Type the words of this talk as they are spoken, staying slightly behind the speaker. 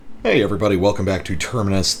Hey everybody, welcome back to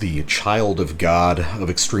Terminus, the child of God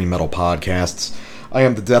of extreme metal podcasts. I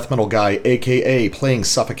am the death metal guy, aka playing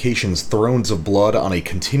Suffocation's Thrones of Blood on a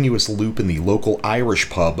continuous loop in the local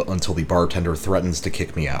Irish pub until the bartender threatens to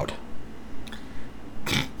kick me out.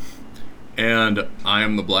 And I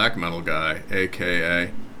am the black metal guy,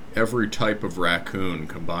 aka every type of raccoon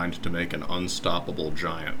combined to make an unstoppable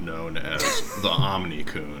giant known as the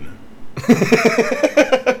Omni-Coon.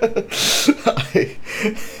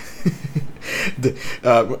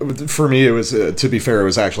 For me, it was, to be fair, it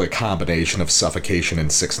was actually a combination of Suffocation and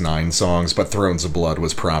 6ix9ine songs, but Thrones of Blood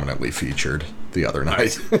was prominently featured the other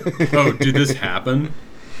night. Oh, did this happen?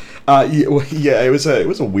 Yeah, it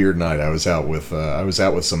was a weird night. I was out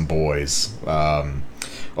with some boys.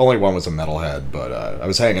 Only one was a metalhead, but I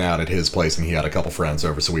was hanging out at his place, and he had a couple friends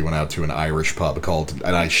over, so we went out to an Irish pub called,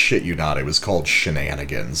 and I shit you not, it was called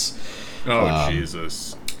Shenanigans. Oh,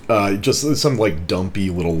 Jesus. Just some, like, dumpy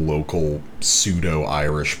little local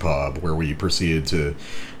pseudo-Irish pub where we proceeded to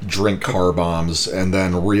drink car bombs and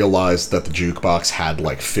then realized that the jukebox had,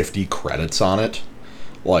 like, 50 credits on it.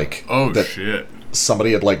 Like, oh, that shit.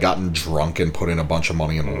 Somebody had, like, gotten drunk and put in a bunch of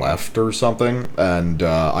money and left or something, and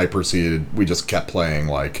we just kept playing,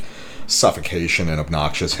 like, Suffocation and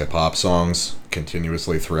obnoxious hip-hop songs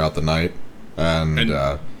continuously throughout the night.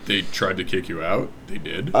 And they tried to kick you out? They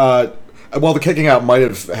did? Well, the kicking out might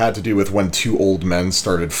have had to do with when two old men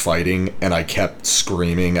started fighting, and I kept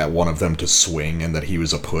screaming at one of them to swing and that he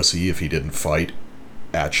was a pussy if he didn't fight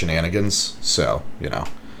at Shenanigans. So, you know.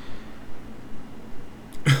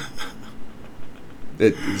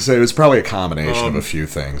 So it was probably a combination of a few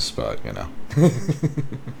things, but, you know.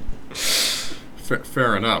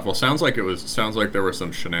 Fair enough. Well, sounds like there were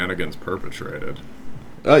some shenanigans perpetrated.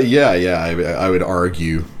 Yeah, I would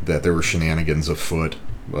argue that there were shenanigans afoot.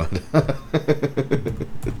 But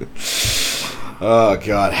oh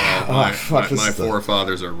god, my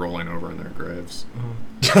forefathers are rolling over in their graves.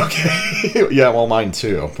 Okay, yeah, well, mine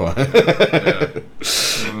too. But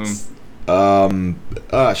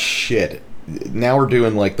shit. Now we're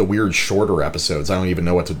doing like the weird shorter episodes. I don't even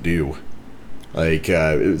know what to do. Like,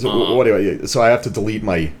 what do I? So I have to delete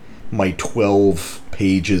my 12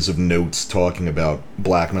 pages of notes talking about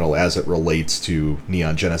black metal as it relates to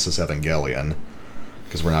Neon Genesis Evangelion.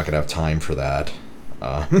 Because we're not going to have time for that.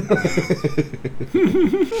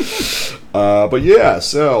 But yeah,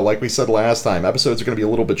 so like we said last time, episodes are going to be a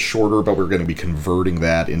little bit shorter, but we're going to be converting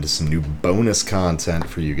that into some new bonus content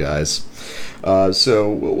for you guys.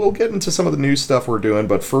 So we'll get into some of the new stuff we're doing,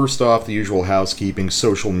 but first off, the usual housekeeping,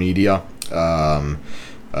 social media.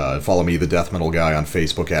 Follow me, the Death Metal Guy, on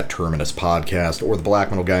Facebook at Terminus Podcast, or the Black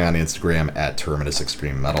Metal Guy on Instagram at Terminus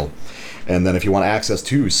Extreme Metal. And then if you want access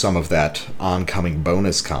to some of that oncoming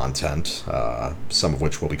bonus content, some of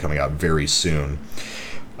which will be coming out very soon,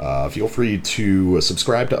 feel free to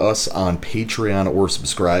subscribe to us on Patreon or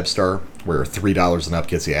Subscribestar, where $3 and up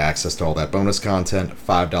gets you access to all that bonus content,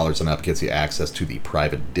 $5 and up gets you access to the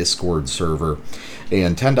private Discord server,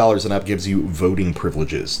 and $10 and up gives you voting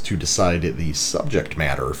privileges to decide the subject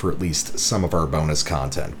matter for at least some of our bonus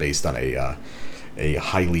content based on a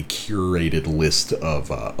highly curated list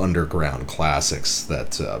of underground classics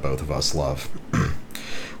that both of us love.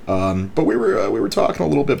 But we were talking a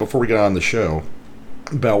little bit before we got on the show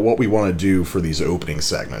about what we want to do for these opening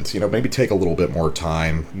segments. You know, maybe take a little bit more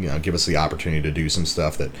time, you know, give us the opportunity to do some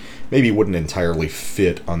stuff that maybe wouldn't entirely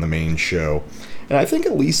fit on the main show. And I think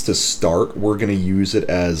at least to start, we're going to use it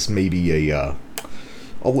as maybe a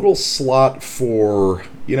little slot for,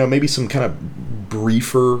 you know, maybe some kind of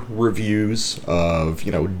briefer reviews of,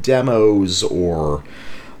 you know, demos or,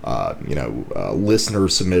 listener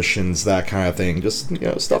submissions, that kind of thing. Just, you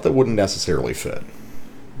know, stuff that wouldn't necessarily fit.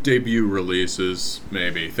 Debut releases,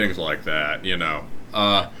 maybe, things like that, you know.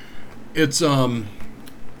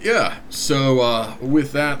 Yeah, so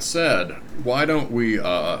with that said, why don't we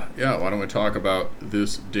talk about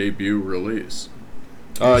this debut release?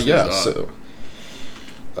 This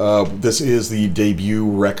is the debut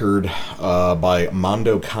record by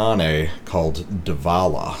Mondo Cane called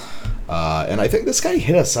Davala. And I think this guy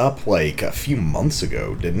hit us up like a few months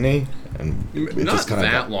ago, didn't he? And not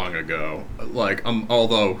that long ago. Like,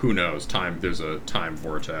 although who knows? There's a time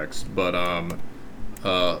vortex. But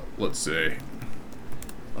let's see.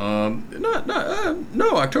 No,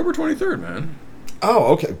 October 23rd, man.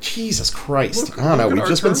 Oh, okay. Jesus Christ. I don't know. We've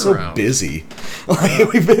just been so busy.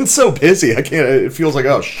 Like, we've been so busy. I can't. It feels like,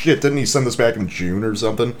 oh shit, didn't he send this back in June or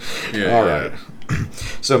something? Yeah. All right.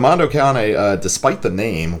 So Mondo Cane, despite the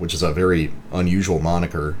name, which is a very unusual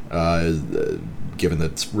moniker, given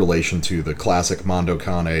its relation to the classic Mondo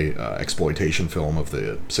Cane exploitation film of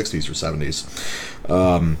the 60s or 70s,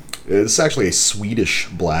 It's actually a Swedish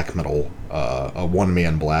black metal, a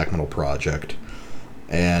one-man black metal project.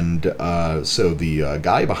 And so the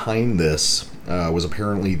guy behind this was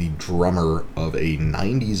apparently the drummer of a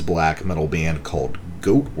 90s black metal band called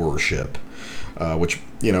Goat Worship, which,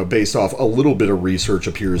 based off a little bit of research,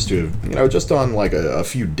 appears to have, just done like a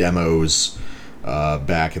few demos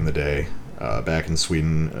back in the day, back in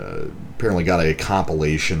Sweden. Apparently got a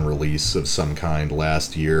compilation release of some kind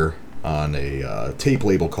last year on a tape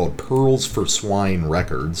label called Pearls for Swine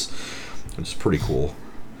Records, which is pretty cool.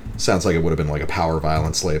 Sounds like it would have been like a power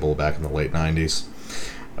violence label back in the late 90s.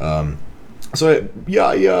 I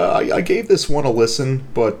gave this one a listen,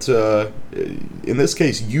 but in this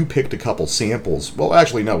case, you picked a couple samples. Well,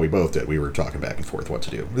 actually, no, we both did. We were talking back and forth what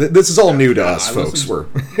to do. This is all new to us, folks.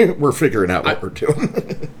 We're figuring out what we're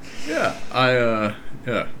doing. Yeah.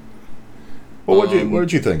 Well, what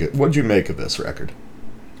did you think? What did you make of this record?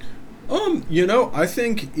 I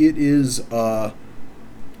think it is. I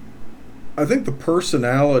think the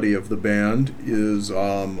personality of the band is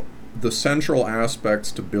the central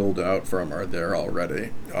aspects to build out from are there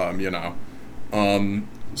already.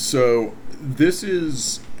 So this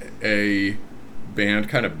is a band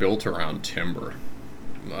kind of built around timbre.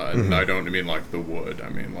 And I don't mean like the wood. I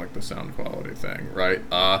mean like the sound quality thing, right?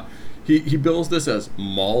 He bills this as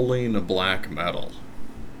mauling black metal,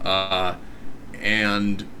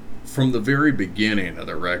 and from the very beginning of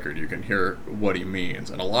the record, you can hear what he means,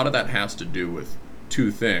 and a lot of that has to do with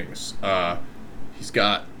two things. He's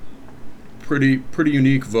got pretty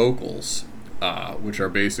unique vocals, which are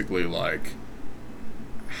basically like,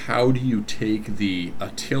 how do you take the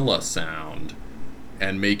Attila sound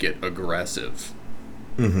and make it aggressive?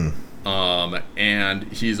 And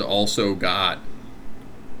he's also got,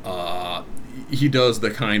 he does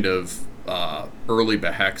the kind of early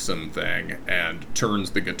Behexen thing and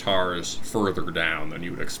turns the guitars further down than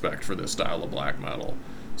you would expect for this style of black metal.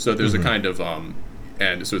 So there's a kind of,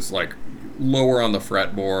 and so it's like lower on the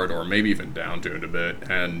fretboard or maybe even down-tuned a bit,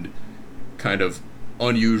 and kind of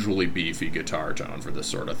unusually beefy guitar tone for this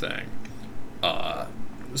sort of thing.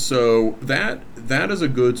 So that is a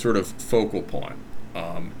good sort of focal point.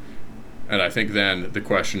 And I think then the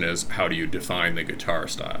question is, how do you define the guitar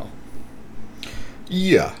style?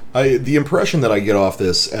 Yeah, the impression that I get off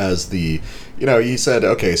this as he said,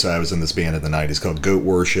 okay, so I was in this band in the 90s called Goat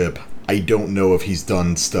Worship. I don't know if he's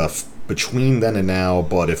done stuff between then and now,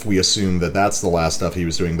 but if we assume that that's the last stuff he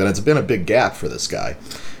was doing, then it's been a big gap for this guy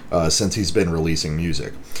since he's been releasing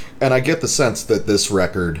music. And I get the sense that this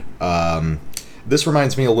record, this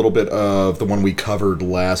reminds me a little bit of the one we covered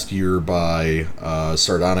last year by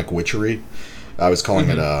Sardonic Witchery. I was calling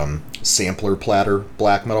it sampler platter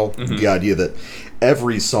black metal. The idea that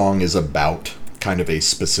every song is about kind of a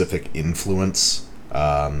specific influence.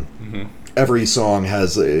 Every song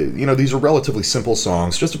has, these are relatively simple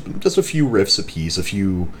songs, just a few riffs apiece, a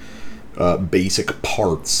few basic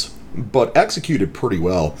parts, but executed pretty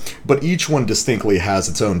well. But each one distinctly has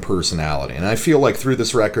its own personality. And I feel like through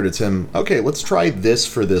this record, it's him, okay, let's try this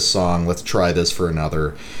for this song, let's try this for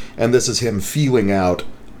another. And this is him feeling out,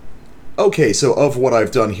 okay, so of what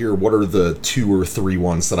I've done here, what are the 2 or 3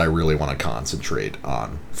 ones that I really want to concentrate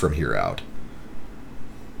on from here out?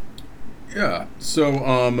 Yeah,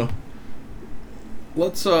 so,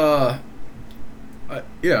 let's, and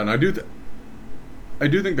I do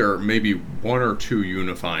think there are maybe 1 or 2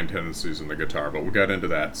 unifying tendencies in the guitar, but we'll get into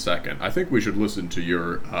that second. I think we should listen to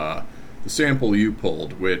your, the sample you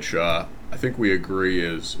pulled, which, I think we agree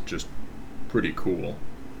is just pretty cool.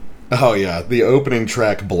 Oh yeah, the opening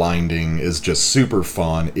track, Blinding, is just super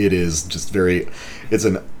fun. It is just it's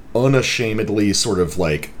an unashamedly sort of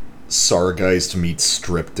like Sargeist meets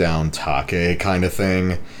stripped down Take kind of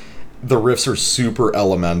thing. The riffs are super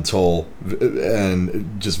elemental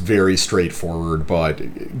and just very straightforward,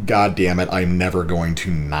 but god damn it, I'm never going to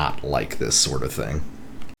not like this sort of thing.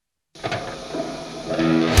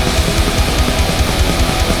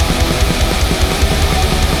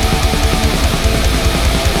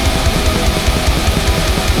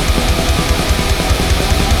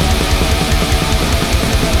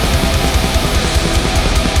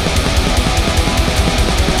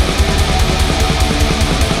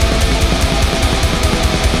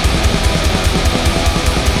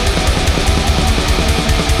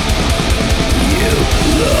 You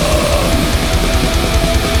belong.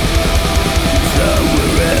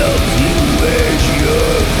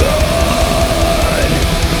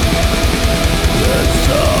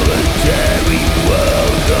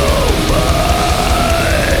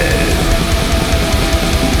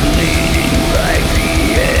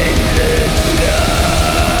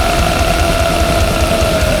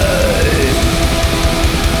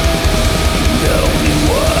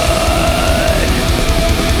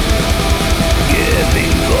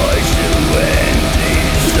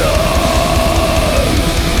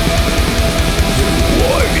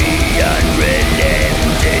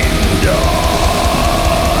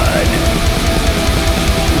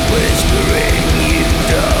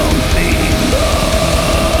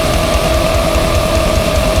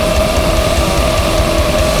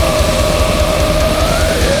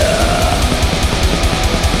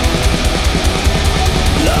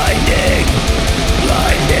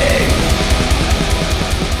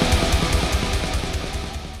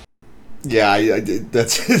 Yeah,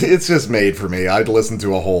 that's it's just made for me. I'd listen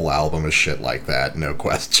to a whole album of shit like that, no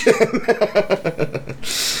question.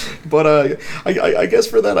 But I guess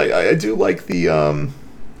for that, I do like the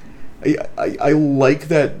I like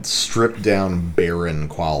that stripped down, barren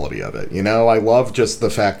quality of it. You know, I love just the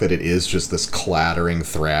fact that it is just this clattering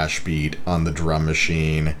thrash beat on the drum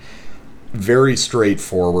machine. Very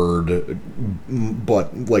straightforward,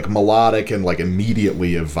 but like melodic and like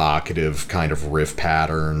immediately evocative kind of riff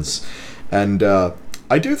patterns. And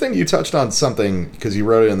I do think you touched on something, because you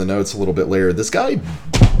wrote it in the notes a little bit later. This guy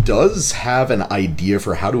does have an idea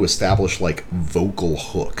for how to establish like vocal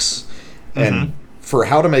hooks, and for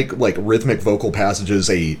how to make like rhythmic vocal passages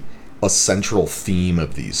a central theme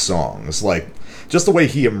of these songs. Like, just the way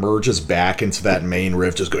he emerges back into that main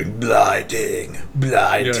riff, just going blinding,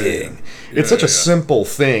 blinding. It's such a simple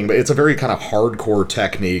thing, but it's a very kind of hardcore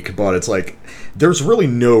technique. But it's like, there's really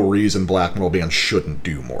no reason black metal bands shouldn't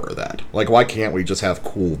do more of that. Like, why can't we just have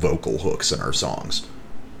cool vocal hooks in our songs?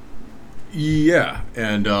 Yeah,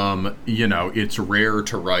 and you know, it's rare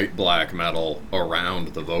to write black metal around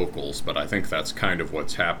the vocals, but I think that's kind of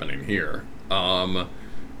what's happening here.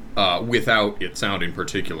 Without it sounding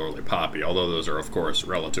particularly poppy, although those are, of course,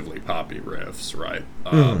 relatively poppy riffs, right?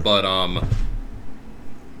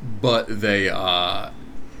 But they,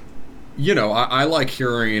 you know, I like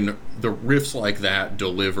hearing the riffs like that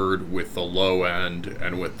delivered with the low end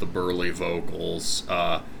and with the burly vocals.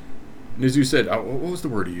 And as you said, what was the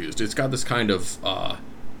word you used? It's got this kind of,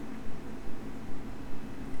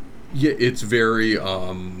 yeah, it's very,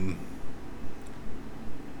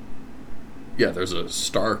 yeah, there's a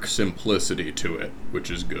stark simplicity to it,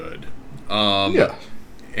 which is good. Yeah.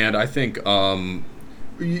 And I think,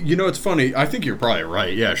 you know, it's funny. I think you're probably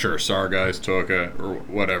right. Yeah, sure, Sargeist took it or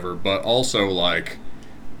whatever. But also, like,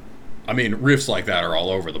 I mean, riffs like that are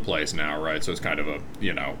all over the place now, right? So it's kind of a,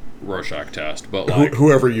 you know, Rorschach test. But like,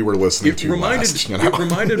 whoever you were listening to last, you know? It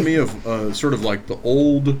reminded me of sort of like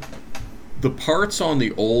the parts on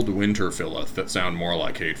the old Winterfilleth that sound more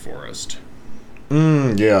like Hate Forest.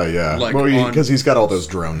 Yeah. Like, well, because he's got all those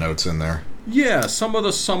drone notes in there. Yeah, some of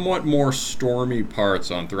the somewhat more stormy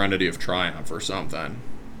parts on Threnody of Triumph or something.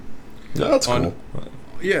 Yeah, that's cool.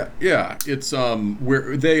 Yeah. It's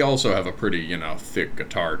where they also have a pretty, you know, thick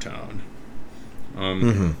guitar tone.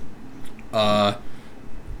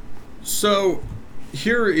 So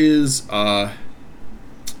here is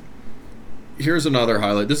here's another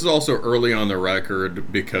highlight. This is also early on the record,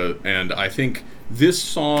 and I think this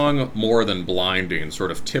song, more than Blinding,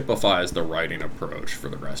 sort of typifies the writing approach for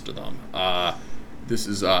the rest of them. This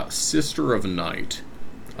is Sister of Night,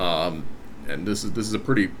 and this is a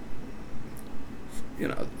pretty, you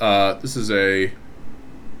know, this is a,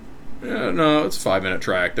 no, it's a 5-minute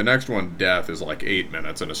track. The next one, Death, is like 8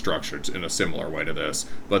 minutes and is structured in a similar way to this,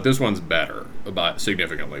 but this one's better, about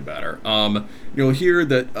significantly better. You'll hear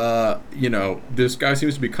that, you know, this guy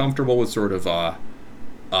seems to be comfortable with sort of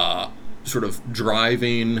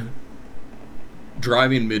driving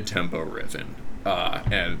mid-tempo riffing,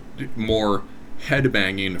 and more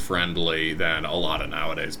headbanging friendly than a lot of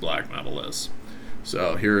nowadays black metal is.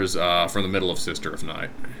 So here's from the middle of Sister of Night.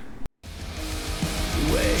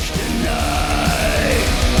 Wish tonight,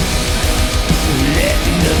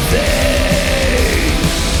 letting the vein,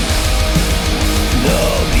 no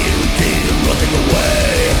beauty running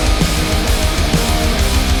away.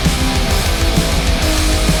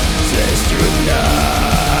 Sister of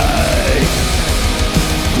night,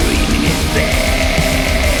 dreaming in vain,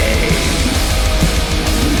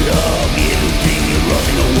 no beauty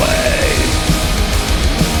running away.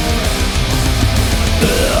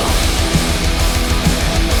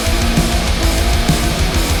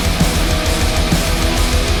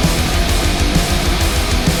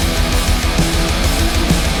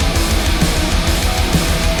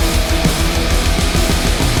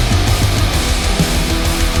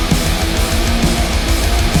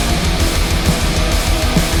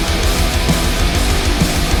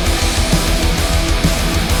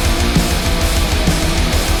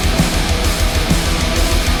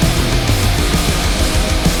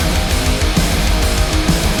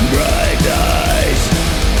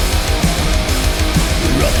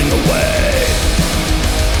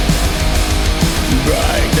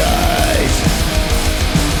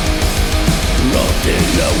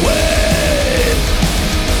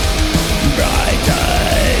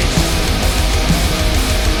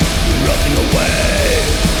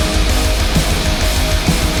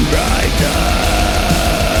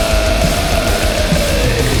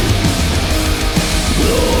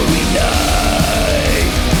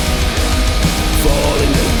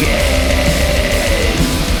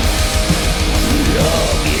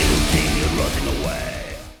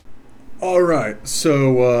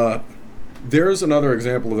 So there's another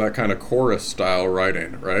example of that kind of chorus style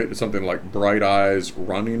writing, right? It's something like Bright Eyes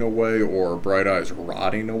Running Away or Bright Eyes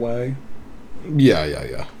Rotting Away.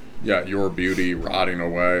 Yeah. Yeah, Your Beauty Rotting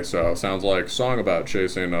Away. So sounds like song about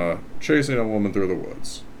chasing a woman through the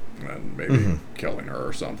woods and maybe killing her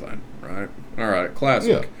or something, right? All right,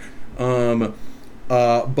 classic. Yeah.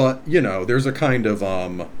 But there's a kind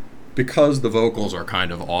of because the vocals are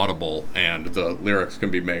kind of audible and the lyrics can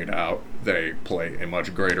be made out, they play a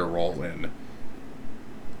much greater role in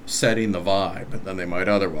setting the vibe than they might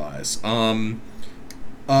otherwise.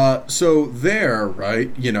 So there,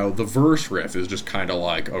 right, the verse riff is just kind of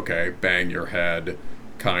like, okay, bang your head,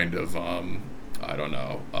 kind of, I don't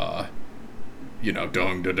know,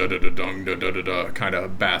 dung da da da da dung da da da da, kind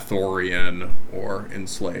of Bathorian or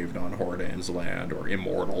Enslaved on Hordane's Land or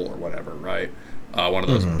Immortal or whatever, right? One of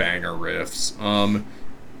those banger riffs.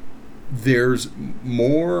 There's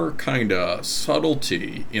more kind of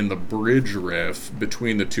subtlety in the bridge riff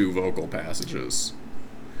between the two vocal passages.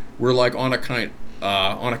 We're like on a kind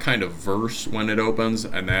of verse when it opens,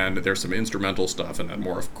 and then there's some instrumental stuff, and then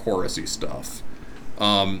more of chorusy stuff.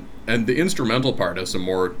 And the instrumental part has some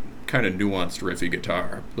more kind of nuanced riffy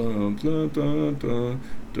guitar.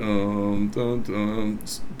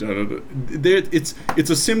 It's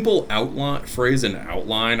a simple outline, phrase and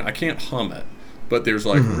outline. I can't hum it, but there's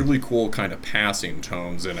like really cool kind of passing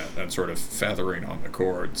tones in it and sort of feathering on the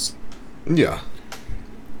chords. Yeah.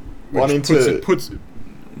 Well, puts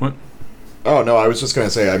what? Oh, no, I was just going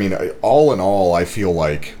to say, I mean, all in all, I feel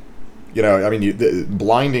like,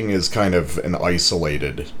 Blinding is kind of an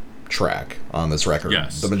isolated track on this record.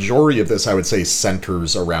 Yes. The majority of this, I would say,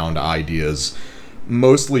 centers around ideas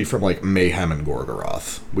mostly from, like, Mayhem and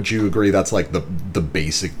Gorgoroth. Would you agree that's, like, the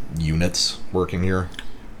basic units working here?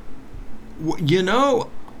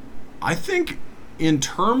 I think in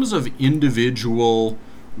terms of individual...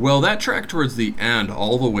 Well, that track towards the end,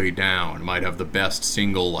 All the Way Down, might have the best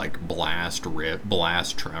single, like, blast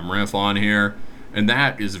trem riff on here. And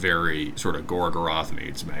that is very sort of Gorgoroth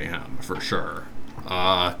meets Mayhem, for sure.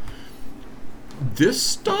 This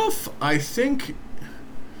stuff, I think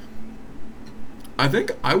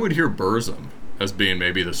I would hear Burzum as being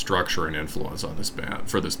maybe the structure and influence on this band.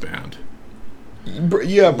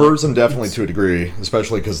 Yeah, Burzum definitely to a degree,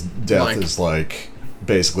 especially because Death is, like...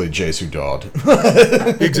 basically Jesu Dodd.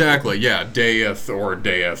 Exactly, yeah. Death or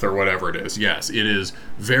whatever it is. Yes, it is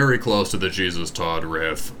very close to the Jesus Todd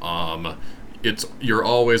riff. You're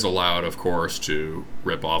always allowed, of course, to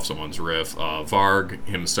rip off someone's riff. Varg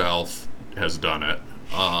himself has done it.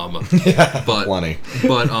 Plenty.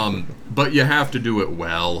 But you have to do it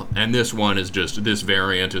well. And this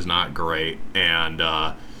variant is not great, and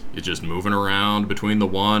it's just moving around between the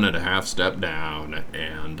 1.5 step down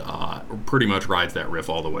and pretty much rides that riff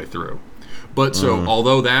all the way through. But so,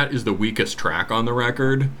 although that is the weakest track on the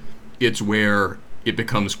record, it's where it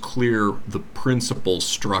becomes clear the principles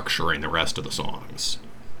structuring the rest of the songs.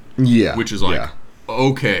 Yeah. Which is like,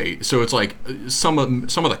 okay, so it's like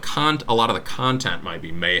a lot of the content might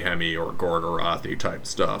be Mayhem-y or Gorgoroth-y type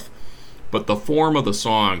stuff, but the form of the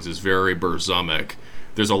songs is very Burzumic.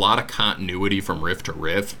 There's a lot of continuity from riff to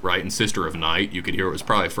riff, right? In Sister of Night, you could hear it was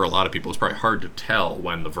probably, for a lot of people, it's probably hard to tell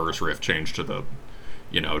when the verse riff changed to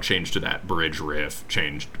that bridge riff,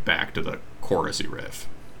 changed back to the chorusy riff,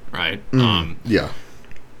 right? Yeah.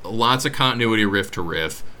 Lots of continuity riff to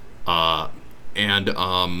riff. And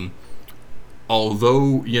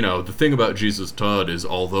although, the thing about Jesus Todd is,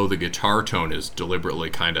 although the guitar tone is deliberately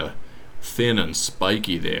kind of thin and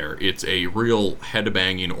spiky there, it's a real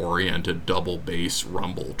headbanging oriented double bass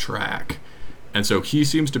rumble track, and so he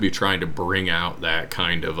seems to be trying to bring out that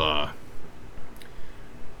kind of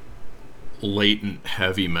latent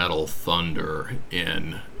heavy metal thunder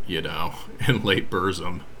in late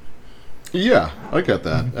Burzum. Yeah, I get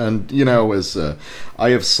that. And as I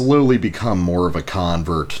have slowly become more of a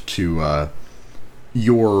convert to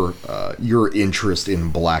your interest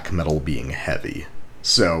in black metal being heavy.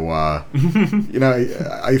 So, I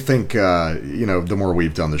think, the more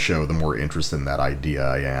we've done the show, the more interested in that idea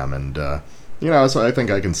I am. And, so I think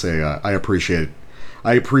I can say I appreciate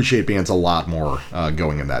bands a lot more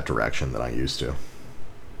going in that direction than I used to.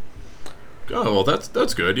 Oh, well,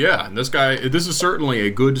 that's good, yeah. And this is certainly a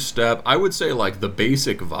good step. I would say, like, the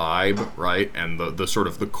basic vibe, right, and the sort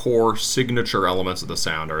of the core signature elements of the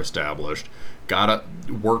sound are established. Gotta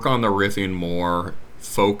work on the riffing more.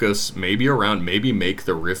 Focus maybe make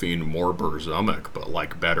the riffing more Burzumic, but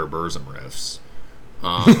like better Burzum riffs.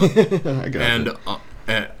 I got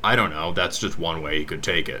and I don't know, that's just one way you could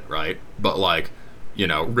take it, right? But like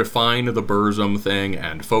refine the Burzum thing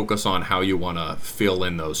and focus on how you want to fill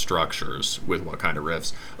in those structures with what kind of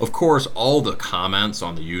riffs. Of course, all the comments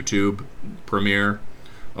on the YouTube premiere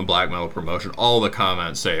on Black Metal Promotion, all the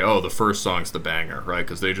comments say, oh, the first song's the banger, right?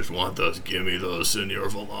 Because they just want those, give me those Senor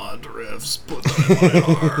Volant riffs, put them in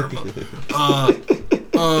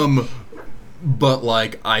my arm. But,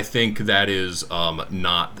 like, I think that is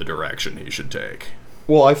not the direction he should take.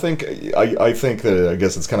 Well, I think that, I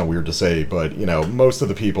guess it's kind of weird to say, but, most of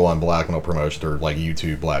the people on Black Metal Promotion, or, like,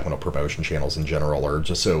 YouTube Black Metal Promotion channels in general, are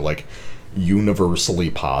just so, like, universally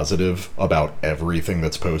positive about everything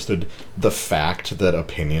that's posted. The fact that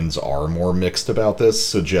opinions are more mixed about this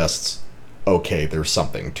suggests, okay, there's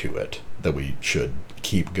something to it that we should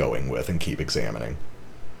keep going with and keep examining.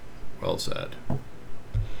 Well said.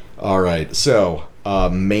 All right, so,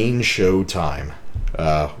 main show time.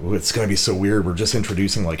 It's going to be so weird. We're just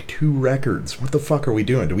introducing, like, 2 records. What the fuck are we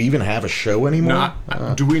doing? Do we even have a show anymore?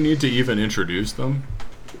 Do we need to even introduce them?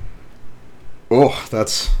 Oh,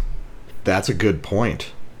 that's a good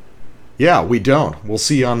point. Yeah, we don't. We'll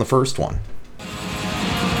see you on the first one.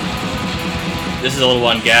 This is Old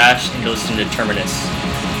One Gash, and you're listening to Terminus.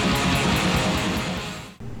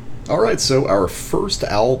 Alright, so our first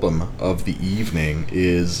album of the evening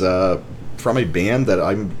is from a band that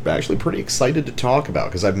I'm actually pretty excited to talk about,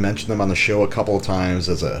 because I've mentioned them on the show a couple of times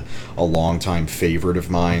as a longtime favorite of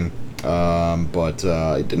mine. But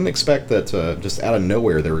I didn't expect that just out of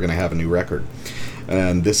nowhere they were going to have a new record.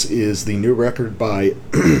 And this is the new record by,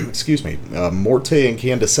 Morte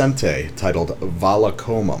Incandescente, titled Vala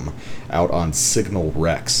Comum, out on Signal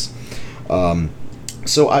Rex.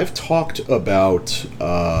 So I've talked about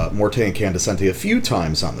Morte Incandescente a few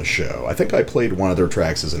times on the show. I think I played one of their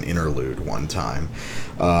tracks as an interlude one time.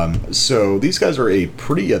 So these guys are a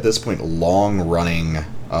pretty, at this point, long-running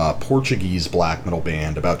Portuguese black metal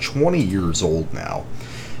band, about 20 years old now.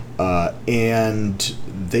 And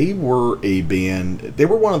they were a band, they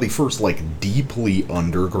were one of the first, like, deeply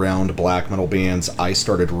underground black metal bands I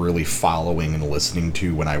started really following and listening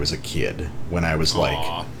to when I was a kid, when I was,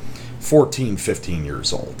 like, 14, 15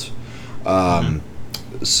 years old.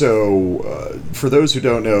 So, for those who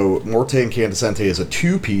don't know, Morte Incandescente is a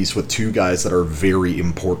 2-piece with 2 guys that are very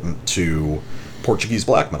important to Portuguese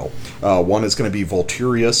black metal. One is going to be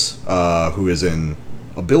Volturius, who is in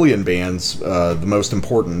a billion bands, the most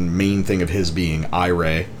important main thing of his being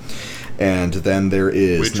Ire. And then there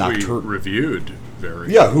is Which we reviewed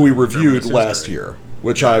who we reviewed last year.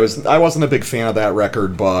 Which I wasn't a big fan of that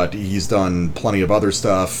record, but he's done plenty of other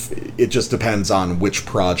stuff. It just depends on which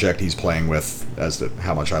project he's playing with as to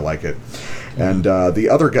how much I like it. And the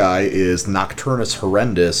other guy is Nocturnus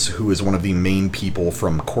Horrendus, who is one of the main people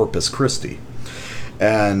from Corpus Christi.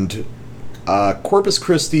 And Corpus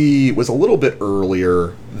Christi was a little bit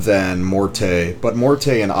earlier than Morte, but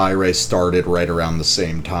Morte and Ire started right around the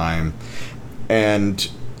same time. And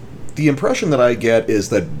the impression that I get is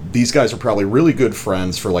that these guys are probably really good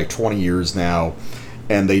friends for like 20 years now,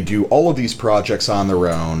 and they do all of these projects on their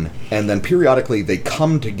own, and then periodically they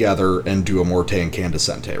come together and do a Morte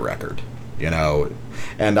Incandescente record,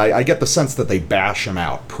 And I get the sense that they bash them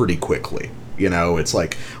out pretty quickly. It's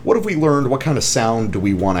like, what have we learned? What kind of sound do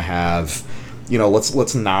we want to have?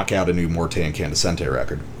 Let's knock out a new Morte Incandescente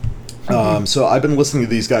record. So I've been listening to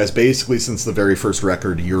these guys basically since the very first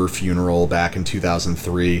record, Your Funeral, back in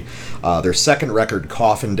 2003. Their second record,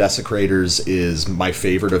 Coffin Desecrators, is my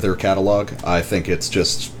favorite of their catalog. I think it's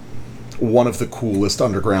just one of the coolest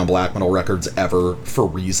underground black metal records ever, for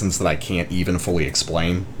reasons that I can't even fully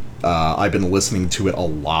explain. I've been listening to it a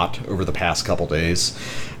lot over the past couple days,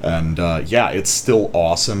 and it's still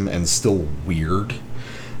awesome and still weird.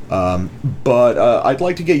 But I'd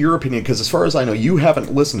like to get your opinion, because as far as I know, you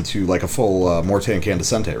haven't listened to like a full Morte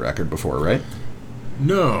Incandescente record before, right?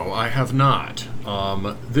 No, I have not.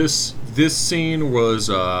 This scene was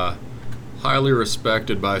highly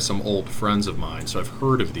respected by some old friends of mine, so I've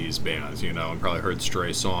heard of these bands, and probably heard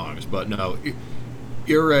stray songs. But no,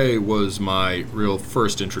 Ire was my real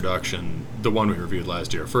first introduction, the one we reviewed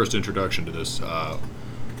last year, first introduction to this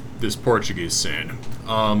this Portuguese scene.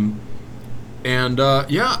 I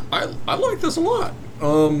like this a lot.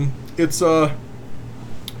 It's the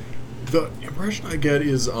impression I get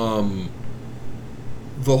is the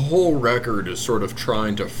whole record is sort of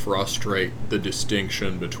trying to frustrate the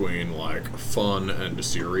distinction between like fun and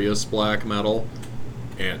serious black metal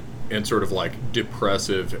and sort of like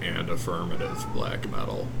depressive and affirmative black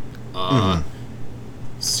metal.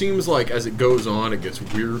 Seems like as it goes on it gets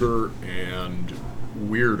weirder and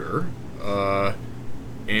weirder.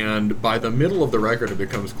 And by the middle of the record, it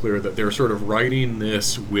becomes clear that they're sort of writing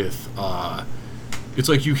this with it's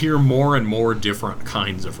like you hear more and more different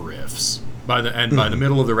kinds of riffs. By the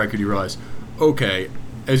middle of the record, you realize, okay,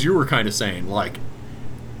 as you were kind of saying, like,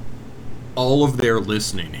 all of their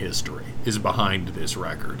listening history is behind this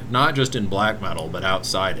record, not just in black metal, but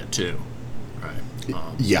outside it too, right?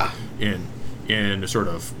 Yeah. In sort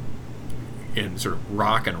of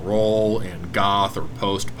rock and roll and goth or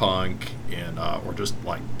post punk and or just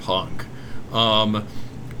like punk,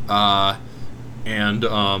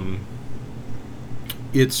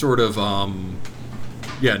 it's sort of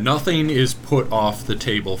nothing is put off the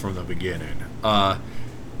table from the beginning. I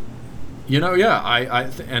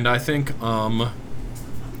think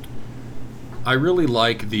I really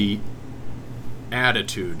like the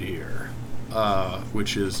attitude here,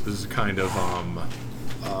 which is kind of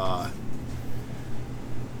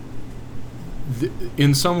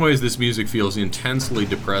in some ways this music feels intensely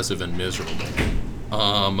depressive and miserable,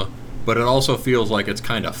 but it also feels like it's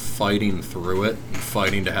kind of fighting through it and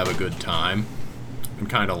fighting to have a good time, and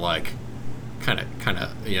kind of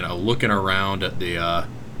looking around at the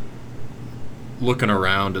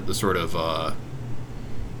sort of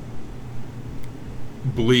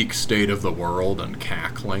bleak state of the world and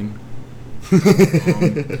cackling. I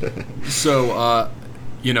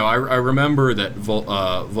remember that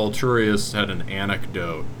Vulturius had an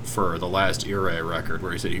anecdote for the last Irae record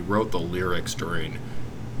where he said he wrote the lyrics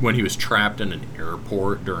when he was trapped in an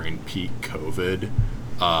airport during peak COVID,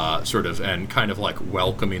 and kind of like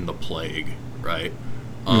welcoming the plague, right?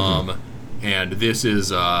 And this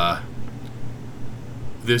is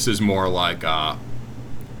more like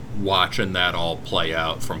watching that all play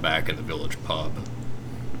out from back in the village pub.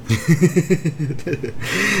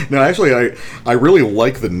 No, actually, I really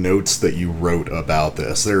like the notes that you wrote about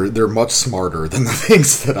this. They're much smarter than the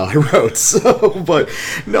things that I wrote. So, but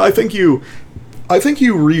no, I think you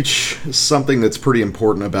reach something that's pretty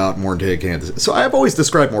important about Morte Incandescente. So I've always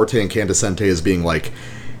described Morte Incandescente as being like,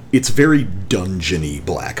 it's very dungeony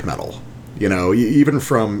black metal. Even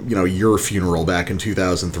from Your Funeral back in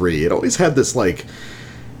 2003, it always had this like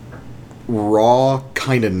raw,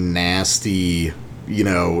 kind of nasty,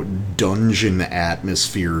 dungeon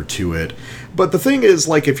atmosphere to it. But the thing is,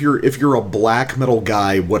 like, if you're a black metal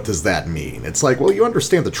guy, what does that mean? It's like, well, you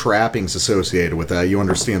understand the trappings associated with that. You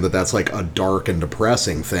understand that that's like a dark and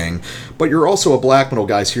depressing thing. But you're also a black metal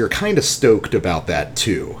guy, so you're kind of stoked about that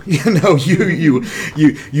too.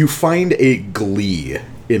 You find a glee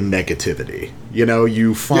in negativity.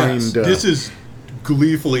 You find this is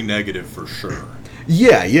gleefully negative for sure.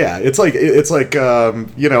 Yeah. It's like on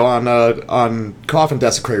Coffin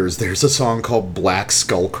Desecrators, there's a song called Black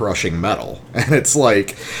Skull Crushing Metal, and it's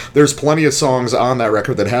like there's plenty of songs on that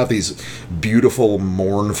record that have these beautiful,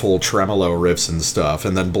 mournful tremolo riffs and stuff,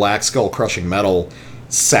 and then Black Skull Crushing Metal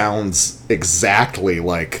sounds exactly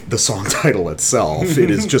like the song title itself. It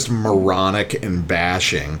is just moronic and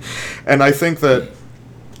bashing, and I think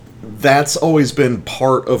that's always been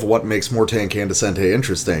part of what makes Morte Incandescente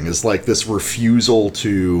interesting, is like this refusal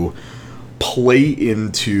to play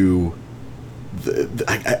into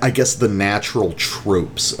I guess the natural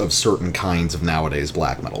tropes of certain kinds of nowadays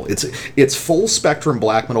black metal. It's full spectrum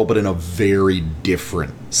black metal, but in a very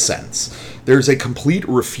different sense. There's a complete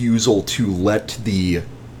refusal to let the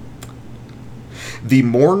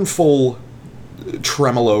mournful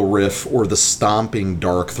tremolo riff or the stomping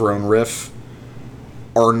Darkthrone riff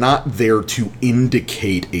are not there to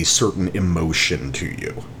indicate a certain emotion to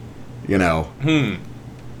you.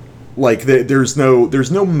 Like there's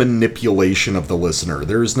no manipulation of the listener.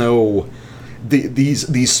 There's no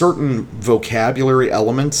these certain vocabulary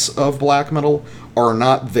elements of black metal are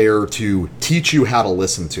not there to teach you how to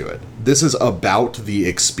listen to it. This is about the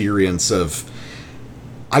experience of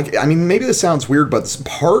I mean, maybe this sounds weird, but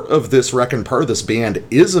part of this record, part of this band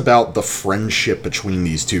is about the friendship between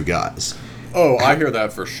these two guys. Oh, I hear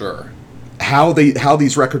that for sure. How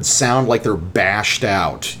these records sound like they're bashed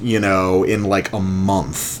out, in like a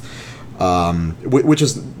month. Which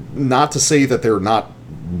is not to say that they're not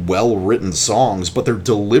well-written songs, but they're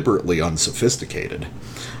deliberately unsophisticated.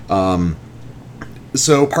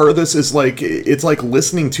 So part of this is like, it's like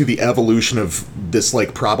listening to the evolution of this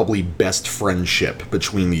like probably best friendship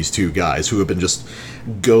between these two guys who have been just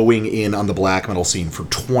going in on the black metal scene for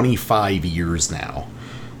 25 years now.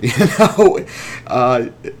 It's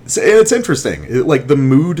interesting. Like the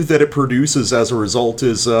mood that it produces as a result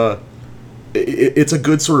is, it's a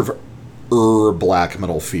good sort of black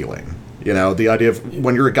metal feeling. The idea of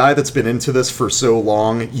when you're a guy that's been into this for so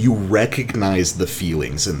long, you recognize the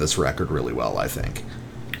feelings in this record really well, I think.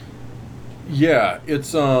 Yeah,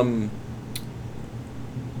 it's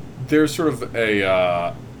there's sort of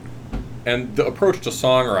and the approach to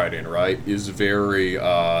songwriting, right, is very,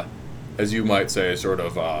 as you might say, sort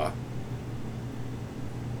of,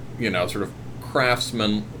 sort of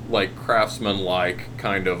craftsman-like,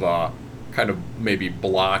 kind of maybe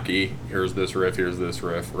blocky. Here's this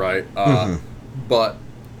riff, right? But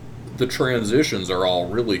the transitions are all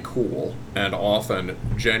really cool and often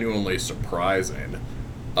genuinely surprising,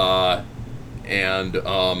 and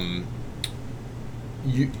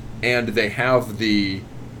they have the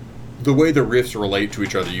way the riffs relate to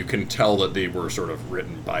each other. You can tell that they were sort of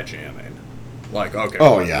written by jamming. Like, okay,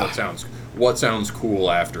 what sounds cool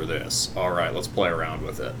after this? All right, let's play around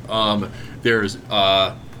with it. There's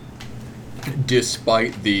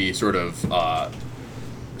despite the sort of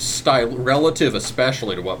style relative,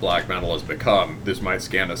 especially to what black metal has become, this might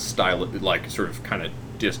scan as style, like sort of kind of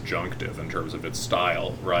disjunctive in terms of its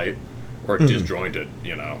style, right? Or disjointed,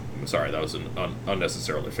 Sorry, that was an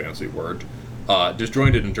unnecessarily fancy word.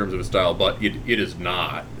 Disjointed in terms of its style, but it is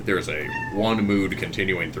not. There's a one mood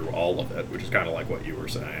continuing through all of it, which is kind of like what you were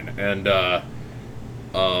saying. And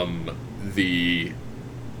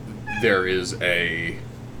there is a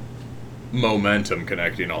momentum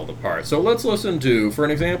connecting all the parts. So let's listen to, for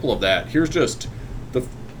an example of that, here's just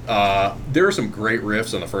there are some great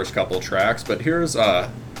riffs on the first couple of tracks, but here's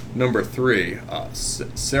number 3,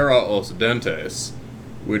 Serra os Dentes,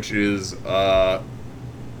 which is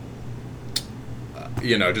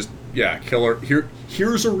killer.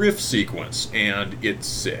 Here's a riff sequence, and it's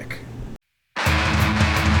sick.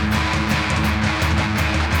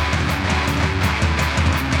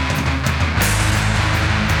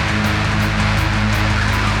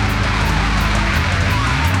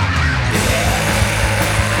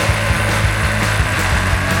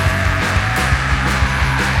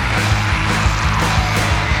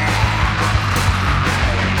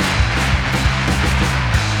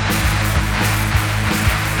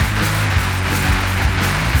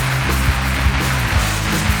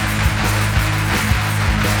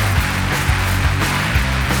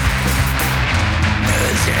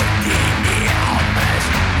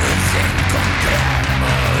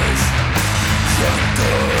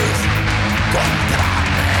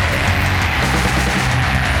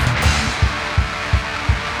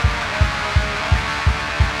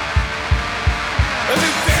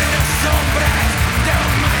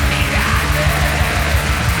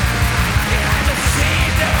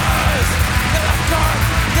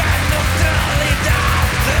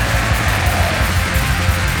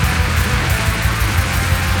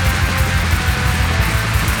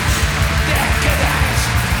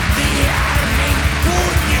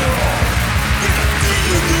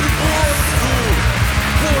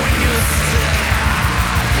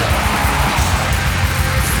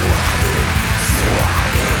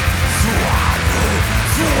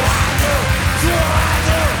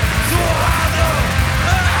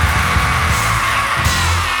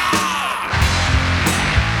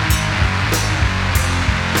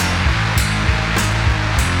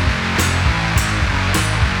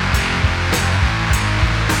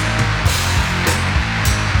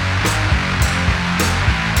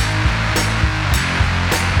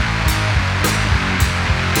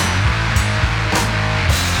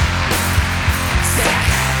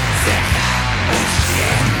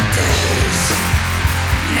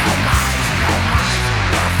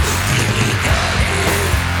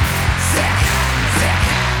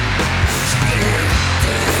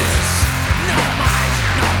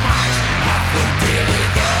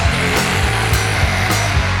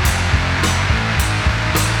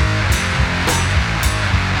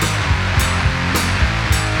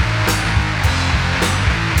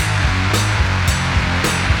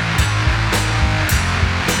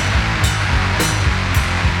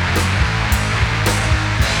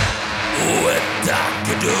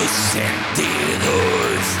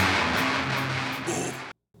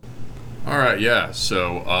 Yeah,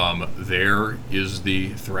 so there is the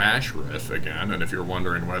thrash riff again, and if you're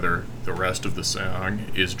wondering whether the rest of the song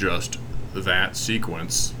is just that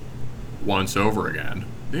sequence once over again,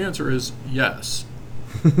 the answer is yes.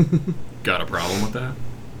 Got a problem with that?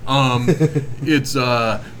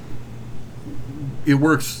 It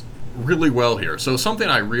works really well here. So something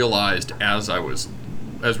I realized as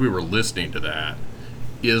we were listening to that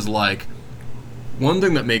is like, one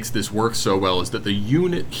thing that makes this work so well is that the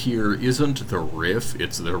unit here isn't the riff,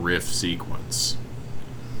 it's the riff sequence.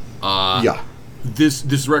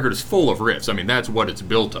 This record is full of riffs. I mean, that's what it's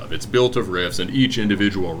built of. It's built of riffs, and each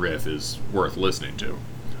individual riff is worth listening to.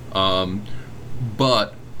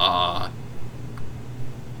 But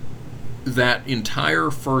that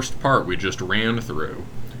entire first part we just ran through,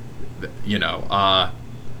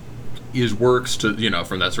 works to,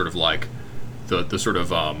 from that sort of like the sort of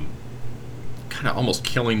kind of almost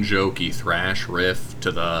Killing Joke-y thrash riff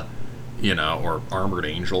to the, or Armored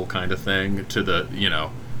Angel kind of thing, to the,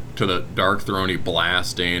 to the Dark Throne-y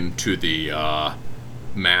blasting, to the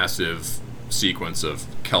massive sequence of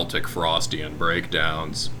Celtic Frostian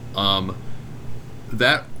breakdowns.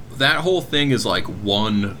 That whole thing is like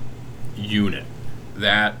one unit.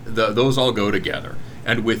 Those all go together.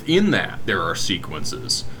 And within that, there are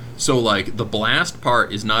sequences. So, like, the blast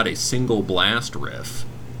part is not a single blast riff.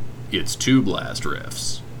 It's 2 blast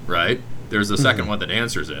riffs, right? There's the second one that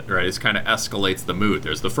answers it, right? It kind of escalates the mood.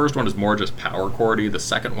 There's the first one is more just power chordy. The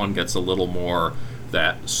second one gets a little more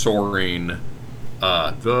that soaring,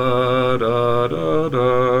 da da da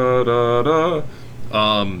da da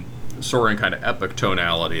da, soaring kind of epic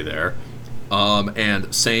tonality there.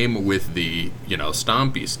 And same with the,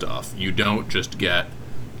 stompy stuff. You don't just get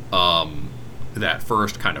that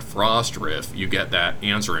first kind of Frost riff. You get that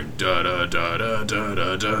answering da da da da da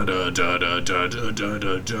da da da da da da da da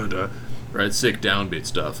da da da, right? Sick downbeat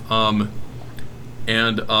stuff. I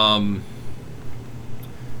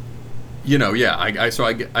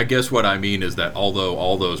guess what I mean is that although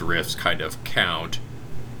all those riffs kind of count,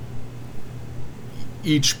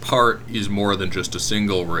 each part is more than just a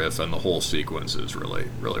single riff, and the whole sequence is really,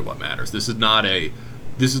 really what matters. This is not a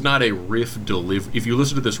riff delivery. If you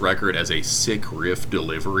listen to this record as a sick riff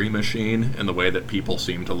delivery machine, in the way that people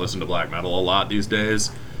seem to listen to black metal a lot these days,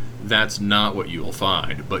 that's not what you will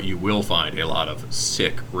find. But you will find a lot of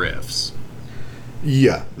sick riffs.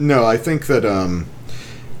 Yeah, no, I think that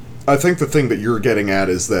I think the thing that you're getting at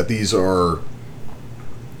is that these are.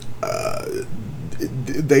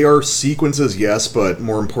 They are sequences, yes, but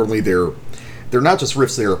more importantly, they're not just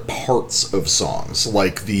riffs; they are parts of songs.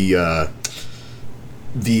 Like the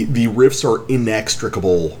riffs are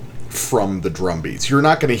inextricable from the drum beats. You're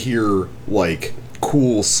not going to hear like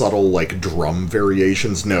cool, subtle like drum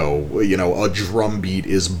variations. No, a drum beat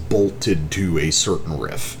is bolted to a certain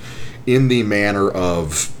riff in the manner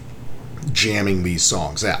of jamming these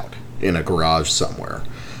songs out in a garage somewhere.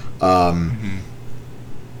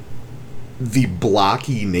 The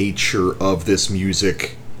blocky nature of this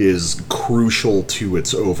music is crucial to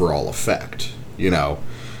its overall effect.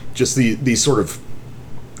 Just these sort of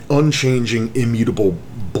unchanging, immutable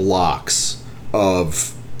blocks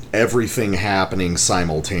of everything happening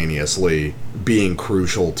simultaneously being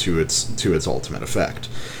crucial to its ultimate effect.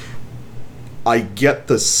 I get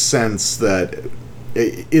the sense that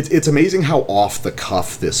it's amazing how off the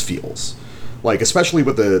cuff this feels. Like, especially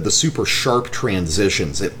with the super sharp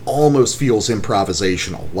transitions, it almost feels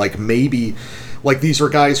improvisational. Like, maybe, like, these are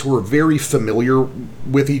guys who are very familiar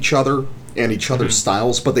with each other and each other's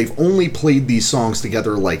styles, but they've only played these songs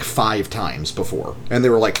together, like, 5 times before. And they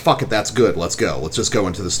were like, fuck it, that's good, let's go. Let's just go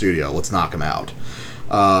into the studio, let's knock them out.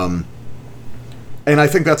 And I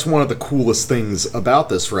think that's one of the coolest things about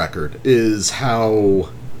this record, is how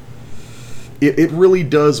it really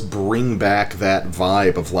does bring back that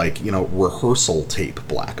vibe of, like, rehearsal tape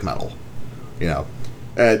black metal.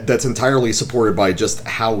 That's entirely supported by just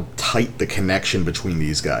how tight the connection between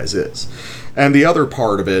these guys is. And the other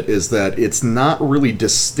part of it is that it's not really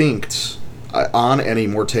distinct on any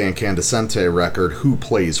Morte Incandescente record who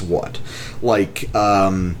plays what.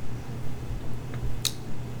 Nocturnus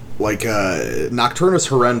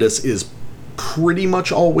Horrendus is pretty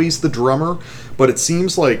much always the drummer, but it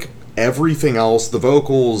seems like everything else, the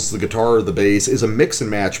vocals, the guitar, the bass, is a mix and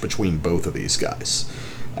match between both of these guys.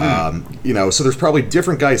 So there's probably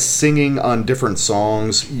different guys singing on different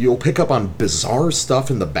songs. You'll pick up on bizarre stuff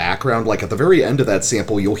in the background. Like, at the very end of that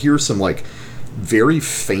sample, you'll hear some, like, very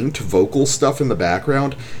faint vocal stuff in the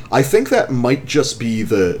background. I think that might just be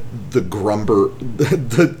the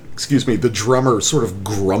drummer sort of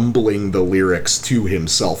grumbling the lyrics to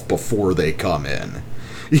himself before they come in.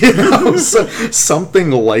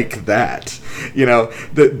 Something like that.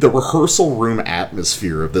 The rehearsal room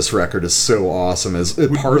atmosphere of this record is so awesome as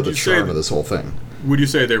part of the charm of this whole thing. Would you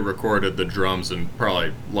say they recorded the drums and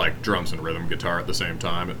probably like drums and rhythm guitar at the same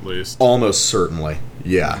time, at least? Almost certainly,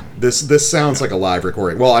 yeah. This sounds like a live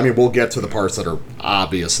recording. Well, I mean, we'll get to the parts that are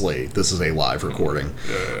obviously this is a live recording.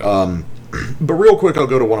 Yeah. But real quick, I'll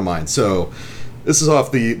go to one of mine. So this is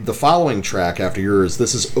off the following track after yours.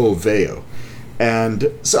 This is O Veo.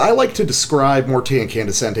 And so I like to describe Morte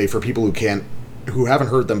Incandescente for people who haven't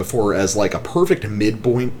heard them before as like a perfect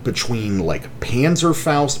midpoint between like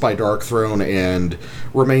Panzerfaust by Darkthrone and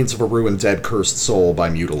Remains of a Ruined Dead Cursed Soul by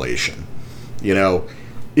Mutilation.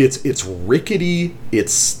 It's rickety,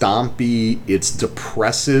 it's stompy, it's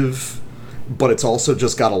depressive, but it's also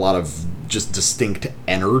just got a lot of just distinct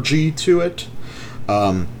energy to it.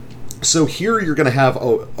 So here you're going to have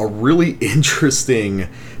a really interesting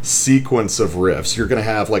sequence of riffs. You're going to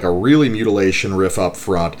have like a really mutilation riff up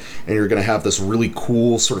front, and you're going to have this really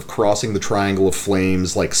cool sort of crossing the triangle of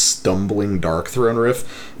flames, like stumbling Darkthrone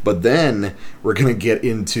riff. But then we're going to get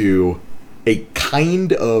into a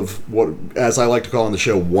kind of what, as I like to call on the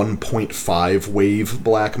show, 1.5 wave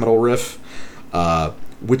black metal riff,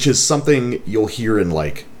 which is something you'll hear in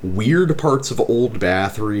like weird parts of Old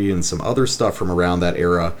Bathory and some other stuff from around that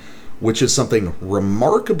era, which is something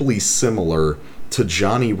remarkably similar to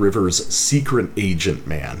Johnny Rivers' Secret Agent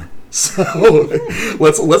Man. So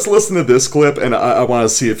let's listen to this clip, and I want to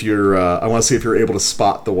see if you're able to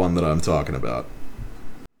spot the one that I'm talking about.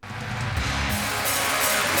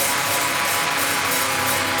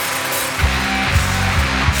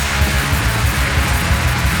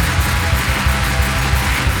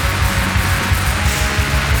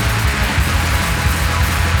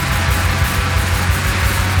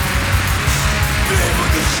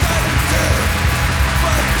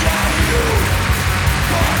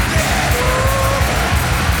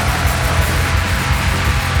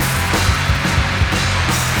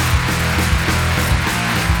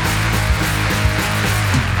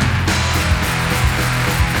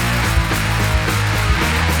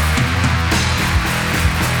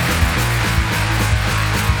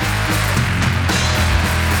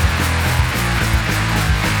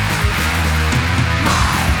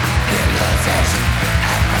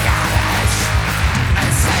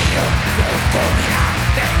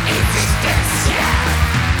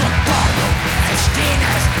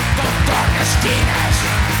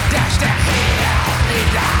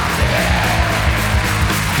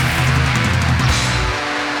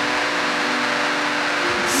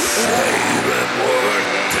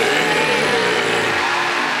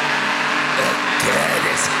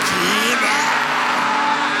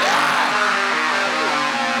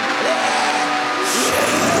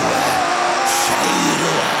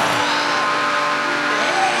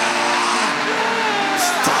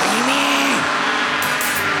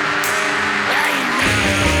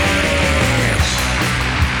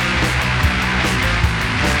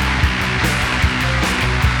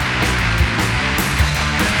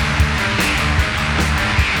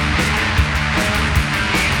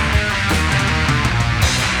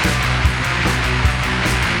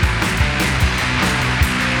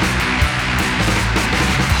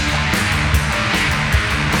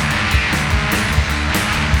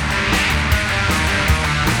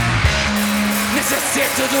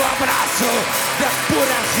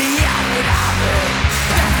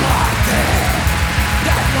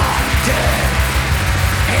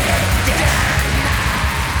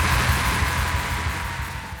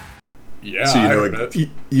 Yeah, So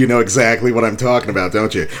you know exactly what I'm talking about,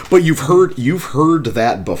 don't you? But you've heard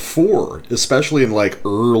that before, especially in like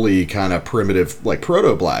early kind of primitive like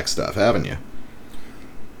proto black stuff, haven't you?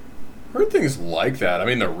 Heard things like that. I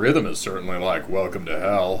mean, the rhythm is certainly like "Welcome to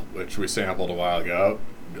Hell," which we sampled a while ago.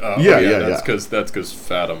 That's because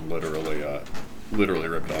Fathom literally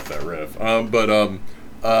ripped off that riff.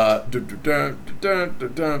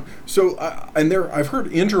 So I've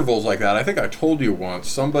heard intervals like that. I think I told you once.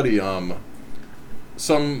 Somebody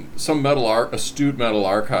some astute metal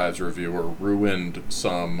archives reviewer ruined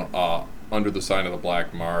some Under the Sign of the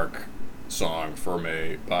Black Mark song for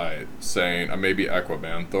me by saying maybe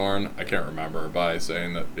Equimanthorn, I can't remember, by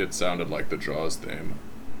saying that it sounded like the Jaws theme.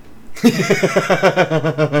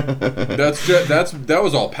 That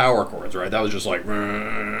was all power chords, right? That was just like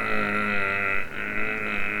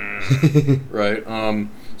right,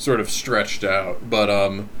 sort of stretched out, but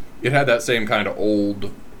it had that same kind of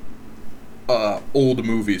old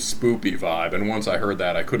movie spoopy vibe, and once I heard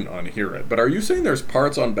that, I couldn't unhear it. But are you saying there's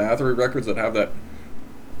parts on Bathory records that have that,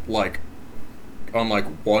 like, on like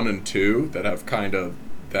 1 and 2, that have kind of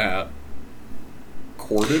that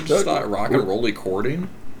chordage style, rock and rolly chording?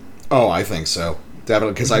 Oh, I think so.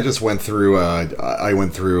 Definitely, because I just went through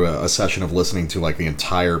a session of listening to like the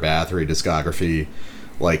entire Bathory discography,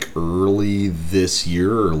 like early this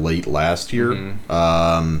year or late last year,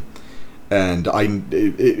 and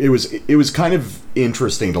it was kind of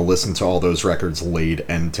interesting to listen to all those records laid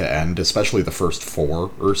end to end, especially the first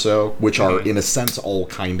 4 or so, which are in a sense all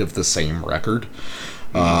kind of the same record,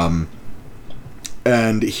 and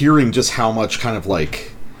hearing just how much kind of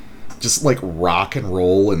like just like rock and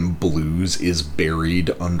roll and blues is buried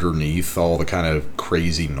underneath all the kind of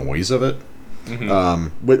crazy noise of it.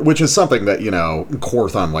 Which is something that, you know,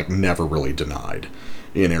 Quorthon like never really denied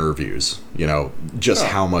in interviews, you know, just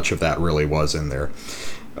how much of that really was in there.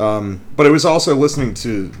 But it was also listening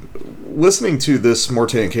to listening to this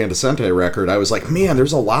Morte Incandescente record, I was like, man,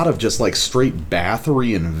 there's a lot of just like straight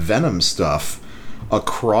Bathory and Venom stuff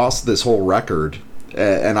across this whole record.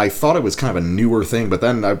 And I thought it was kind of a newer thing, but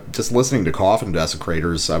then just listening to Coffin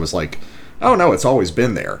Desecrators, I was like, oh no, it's always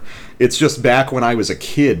been there. It's just back when I was a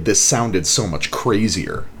kid, this sounded so much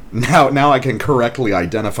crazier. Now I can correctly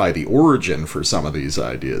identify the origin for some of these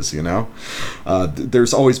ideas, you know?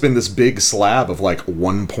 There's always been this big slab of like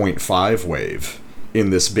 1.5 wave in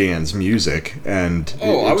this band's music, and I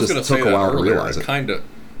it was just going to say took that a while to earlier. realize it. Kind of.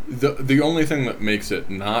 The only thing that makes it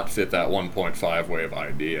not fit that 1.5 wave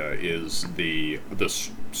idea is the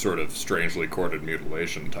sort of strangely chorded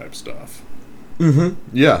mutilation type stuff.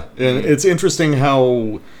 Yeah, and it's interesting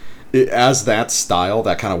how, as that style,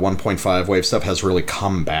 that kind of 1.5 wave stuff has really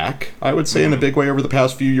come back, I would say, in a big way over the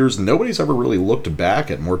past few years. Nobody's ever really looked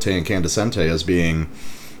back at Morte Incandescente as being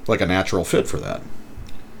like a natural fit for that.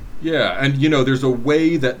 Yeah, and you know, there's a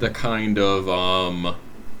way that the kind of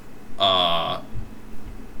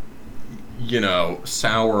you know,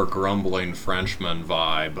 sour, grumbling Frenchman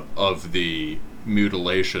vibe of the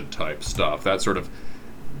mutilation type stuff, that sort of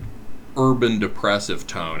urban depressive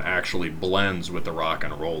tone, actually blends with the rock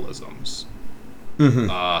and rollisms.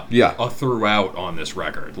 Throughout on this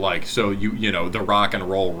record. Like, so you know, the rock and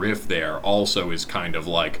roll riff there also is kind of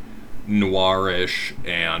like noirish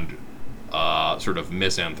and sort of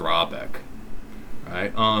misanthropic,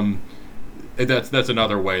 right? That's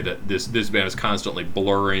another way that this band is constantly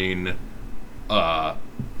blurring,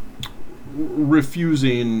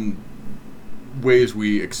 refusing ways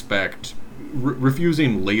we expect,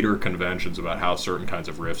 refusing later conventions about how certain kinds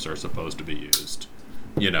of riffs are supposed to be used.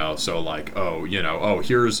 You know, so like,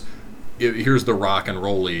 here's the rock and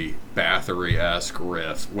rolly Bathory-esque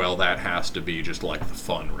riff. Well, that has to be just like the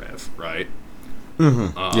fun riff, right?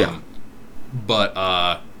 But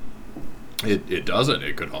it doesn't.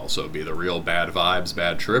 It could also be the real bad vibes,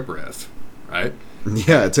 bad trip riff, right?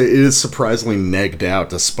 Yeah, it is surprisingly negged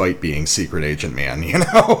out despite being Secret Agent Man, you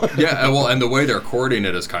know? Yeah, well, and the way they're chording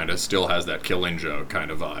it is kind of still has that Killing Joke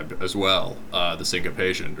kind of vibe as well. The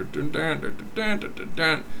syncopation.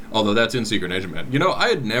 Although that's in Secret Agent Man. You know, I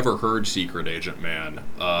had never heard Secret Agent Man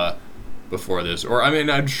before this. Or, I mean,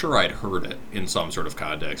 I'm sure I'd heard it in some sort of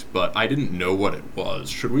context, but I didn't know what it was.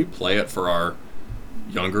 Should we play it for our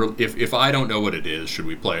younger... If I don't know what it is, should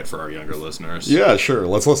we play it for our younger listeners? Yeah, sure.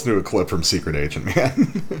 Let's listen to a clip from Secret Agent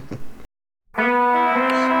Man.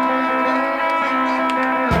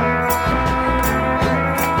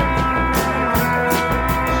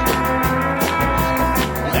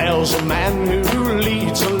 There's a man who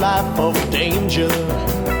leads a life of danger.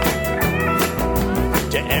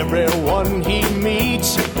 To everyone he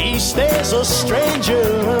meets, he stays a stranger.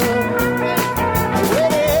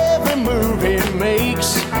 With every move he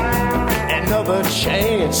makes, another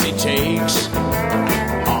chance he takes,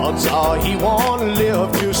 odds are he won't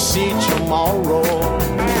live to see tomorrow.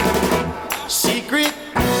 Secret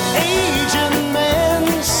Agent Man,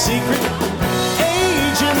 Secret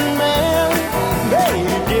Agent Man,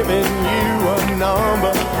 they've given you a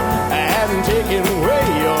number and taken away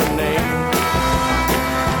your name.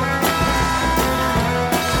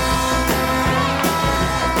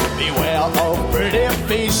 Beware of pretty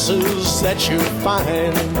faces that you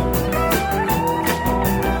find.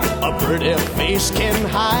 A pretty face can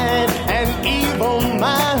hide an evil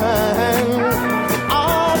mind.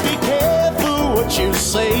 Oh, be careful what you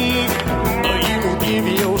say, or you give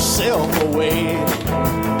yourself away.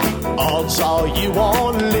 Odds are you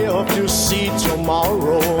won't live to see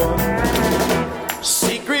tomorrow.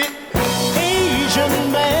 Secret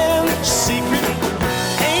Agent Man, Secret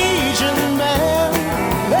Agent Man,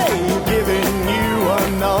 they've given you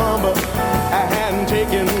a number and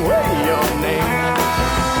taken away your name.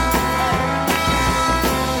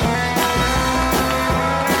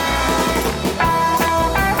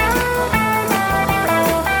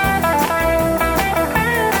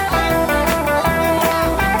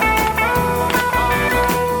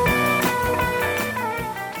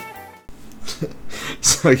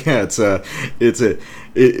 So yeah,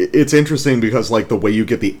 it's interesting because like the way you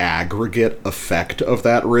get the aggregate effect of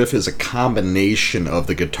that riff is a combination of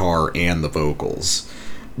the guitar and the vocals,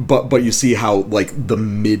 but you see how like the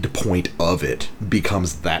midpoint of it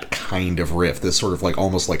becomes that kind of riff, this sort of like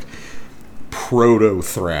almost like proto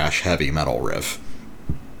thrash heavy metal riff,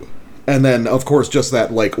 and then of course just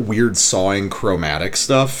that like weird sawing chromatic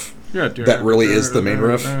stuff. Yeah, that really is the main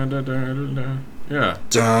riff. Yeah.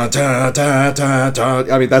 Da, da, da, da, da.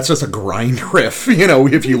 I mean, that's just a grind riff, you know,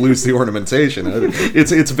 if you lose the ornamentation.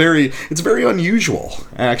 It's very unusual,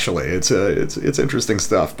 actually. It's interesting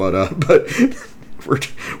stuff, but we're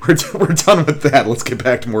done with that. Let's get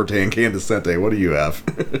back to more Incandescente. What do you have?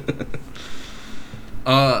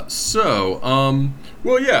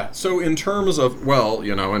 Well, yeah. So in terms of,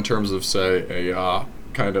 in terms of, say, a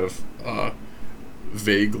kind of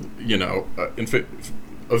vague,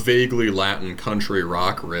 a vaguely Latin country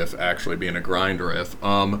rock riff actually being a grind riff.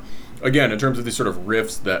 Again, in terms of these sort of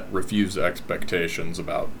riffs that refuse expectations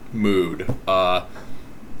about mood,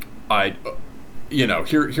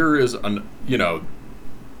 here is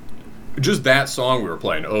just that song we were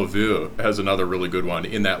playing, "Oh Vieux," has another really good one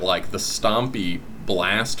in that, like, the stompy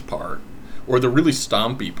blast part, or the really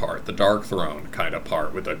stompy part, the Dark Throne kind of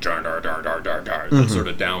part with the dar dar dar dar dar dar, the sort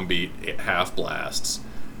of downbeat half blasts.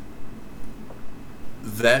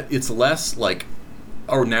 That it's less like,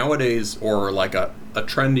 or nowadays, or like a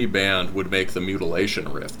trendy band would make the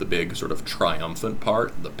Mutilation riff the big sort of triumphant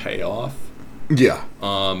part, the payoff. Yeah.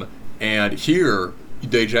 And here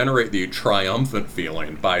they generate the triumphant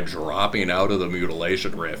feeling by dropping out of the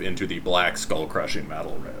Mutilation riff into the black skull crushing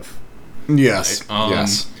metal riff. Yes. Right?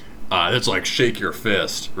 Yes. That's like shake your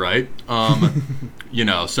fist, right?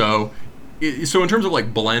 So in terms of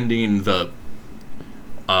like blending the,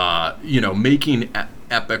 making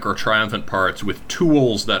epic or triumphant parts with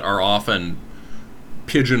tools that are often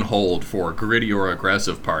pigeonholed for gritty or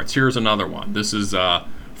aggressive parts. Here's another one. This is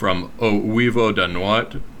from O Huevo de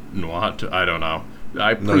Nuat. I don't know.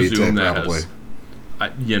 I presume that probably.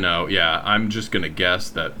 I'm just gonna guess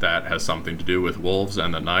that has something to do with wolves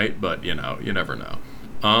and the night, but you never know.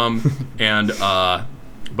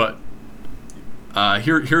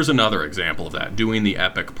 Here's another example of that, doing the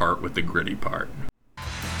epic part with the gritty part.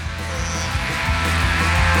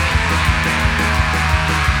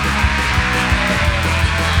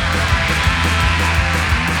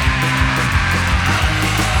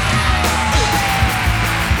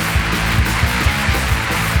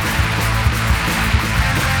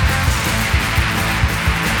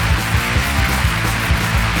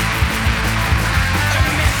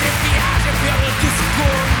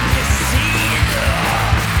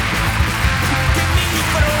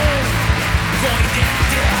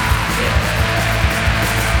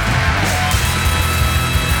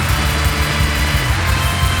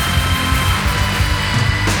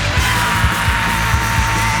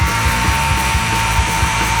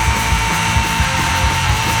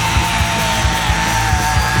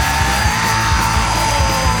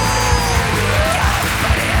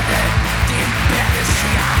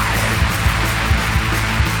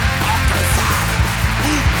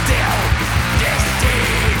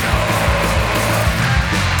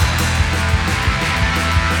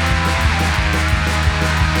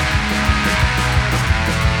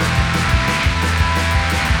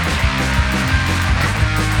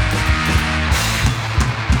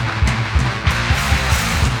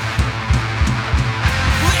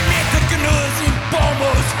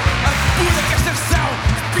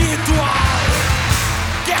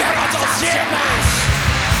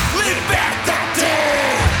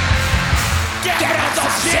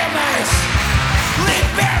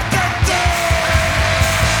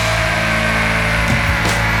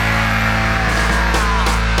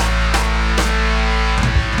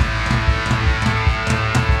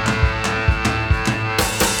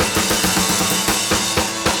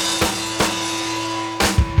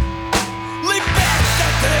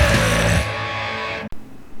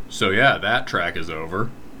 So yeah, that track is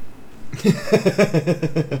over.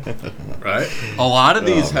 Right? A lot of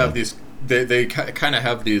these have these. They kind of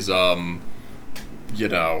have these. Live.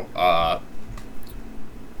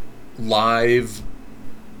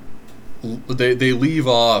 They leave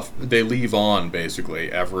on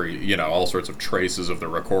basically every all sorts of traces of the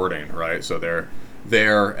recording, right? So they're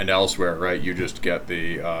there and elsewhere, right? You just get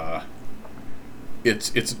the.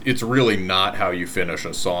 It's really not how you finish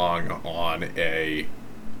a song on a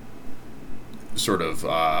sort of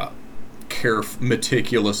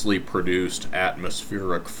meticulously produced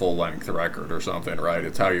atmospheric full-length record or something, right?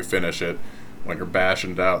 It's how you finish it when you're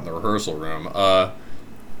bashing it out in the rehearsal room.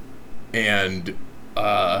 Even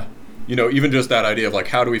just that idea of like,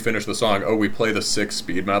 how do we finish the song? Oh, we play the 6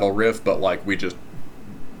 speed metal riff, but like we just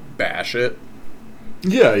bash it.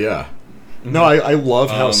 Yeah, yeah. No, I love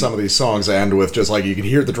how some of these songs end with just like you can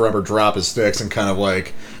hear the drummer drop his sticks and kind of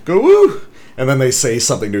like go woo, and then they say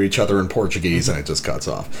something to each other in Portuguese and it just cuts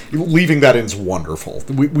off. Leaving that in is wonderful.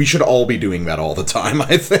 We should all be doing that all the time,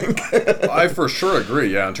 I think. I for sure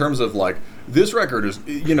agree, yeah. In terms of like, this record is,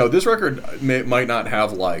 this record might not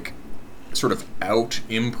have like sort of out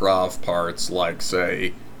improv parts like,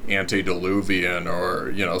 say, Antediluvian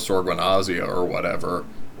or, Sorguanasia or whatever,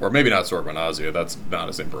 or maybe not Sorgonazia, that's not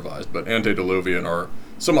as improvised, but Antediluvian or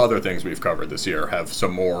some other things we've covered this year have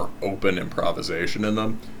some more open improvisation in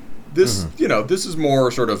them. This, this is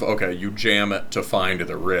more sort of, okay, you jam it to find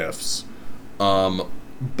the riffs,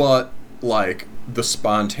 but, like, the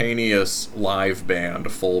spontaneous live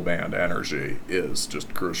band, full band energy is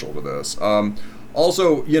just crucial to this.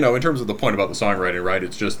 Also, in terms of the point about the songwriting, right,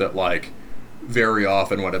 it's just that, like, very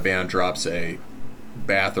often when a band drops a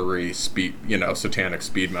Bathory speed, satanic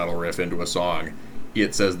speed metal riff into a song,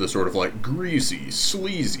 it says the sort of, like, greasy,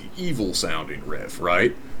 sleazy, evil-sounding riff,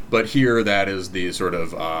 right? But here that is the sort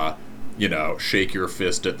of, shake your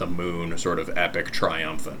fist at the moon sort of epic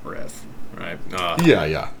triumphant riff. Right.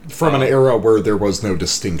 Yeah. From an era where there was no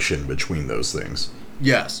distinction between those things.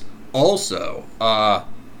 Yes. Also,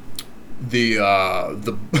 the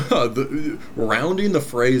rounding the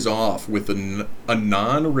phrase off with a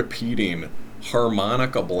non-repeating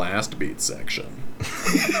harmonica blast beat section.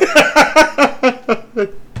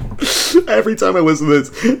 Every time I listen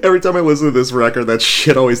to this record, that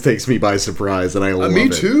shit always takes me by surprise, and I love it. Me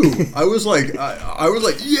too. I was like,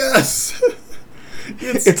 yes.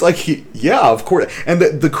 It's like, of course. And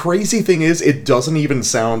the crazy thing is, it doesn't even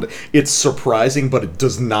sound, it's surprising, but it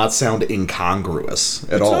does not sound incongruous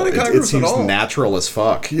at all. It seems natural as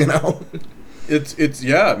fuck, It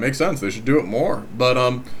makes sense. They should do it more.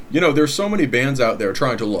 But, there's so many bands out there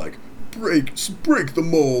trying to, like, break the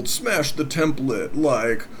mold, smash the template,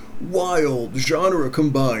 like, wild, genre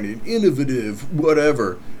combining, innovative,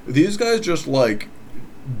 whatever. These guys just, like,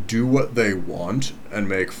 do what they want and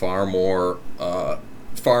make far more of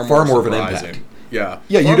an impact. Yeah.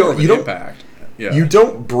 You don't impact. Yeah. You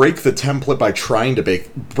don't break the template by trying to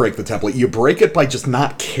break the template. You break it by just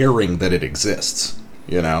not caring that it exists.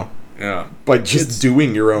 Yeah. By just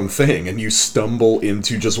doing your own thing, and you stumble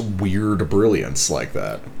into just weird brilliance like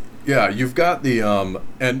that. Yeah, you've got the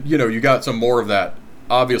you got some more of that,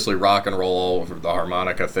 obviously rock and roll, the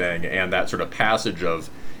harmonica thing, and that sort of passage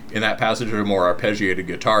of. In that passage of a more arpeggiated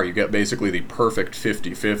guitar, you get basically the perfect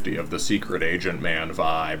 50-50 of the Secret Agent Man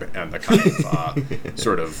vibe and the kind of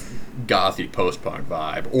sort of gothy post-punk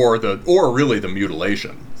vibe, or really the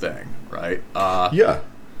Mutilation thing, right? Yeah.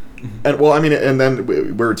 And well, I mean, and then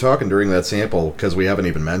we were talking during that sample, because we haven't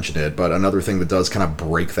even mentioned it, but another thing that does kind of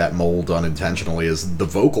break that mold unintentionally is the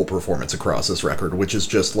vocal performance across this record, which is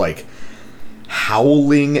just like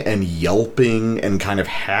howling and yelping and kind of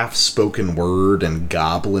half-spoken word and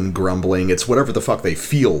goblin grumbling. It's whatever the fuck they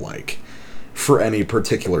feel like for any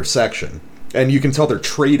particular section. And you can tell they're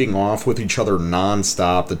trading off with each other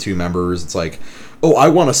nonstop, the two members. It's like, oh, I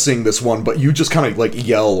want to sing this one, but you just kind of, like,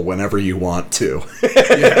 yell whenever you want to.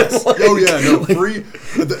 Yes. Free.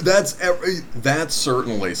 That's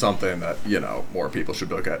certainly something that, more people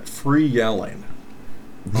should look at. Free yelling.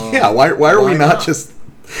 Why are we not just...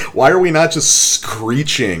 Why are we not just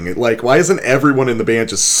screeching? Like, why isn't everyone in the band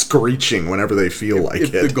just screeching whenever they feel like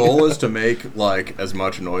it? The goal is to make, like, as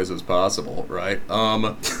much noise as possible, right?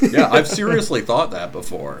 I've seriously thought that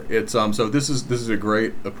before. It's so this is a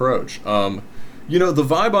great approach. The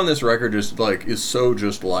vibe on this record just like is so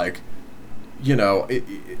just like,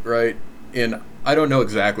 right? I don't know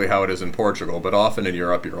exactly how it is in Portugal, but often in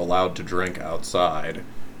Europe you're allowed to drink outside.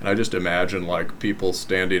 And I just imagine, like, dudes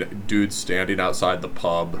standing outside the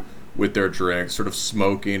pub with their drinks, sort of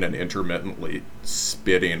smoking and intermittently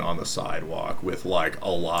spitting on the sidewalk with, like, a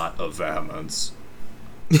lot of vehemence.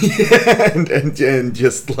 and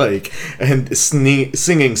just, like,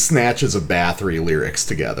 singing snatches of Bathory lyrics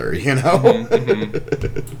together,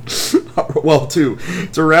 Well, to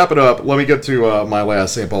wrap it up, let me get to my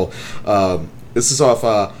last sample. This is off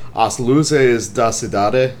As Luzes da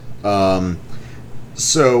Cidade.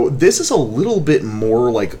 So this is a little bit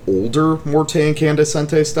more like older Morte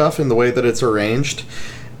Incandescente stuff in the way that it's arranged,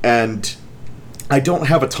 and I don't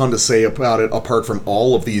have a ton to say about it apart from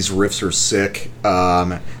all of these riffs are sick.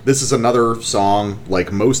 This is another song,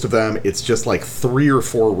 like most of them, it's just like 3 or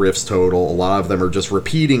 4 riffs total. A lot of them are just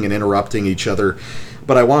repeating and interrupting each other,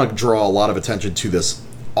 but I want to draw a lot of attention to this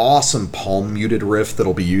awesome palm muted riff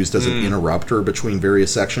that'll be used as an interrupter between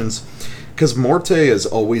various sections. Because Morte has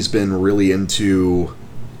always been really into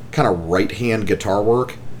kind of right-hand guitar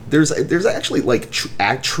work. There's actually, like,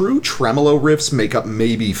 true tremolo riffs make up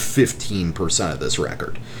maybe 15% of this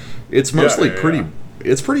record. It's mostly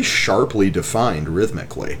it's pretty sharply defined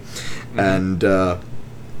rhythmically. And, I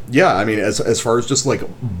mean, as far as just, like,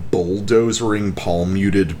 bulldozering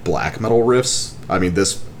palm-muted black metal riffs, I mean,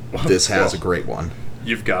 this has a great one.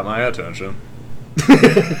 You've got my attention.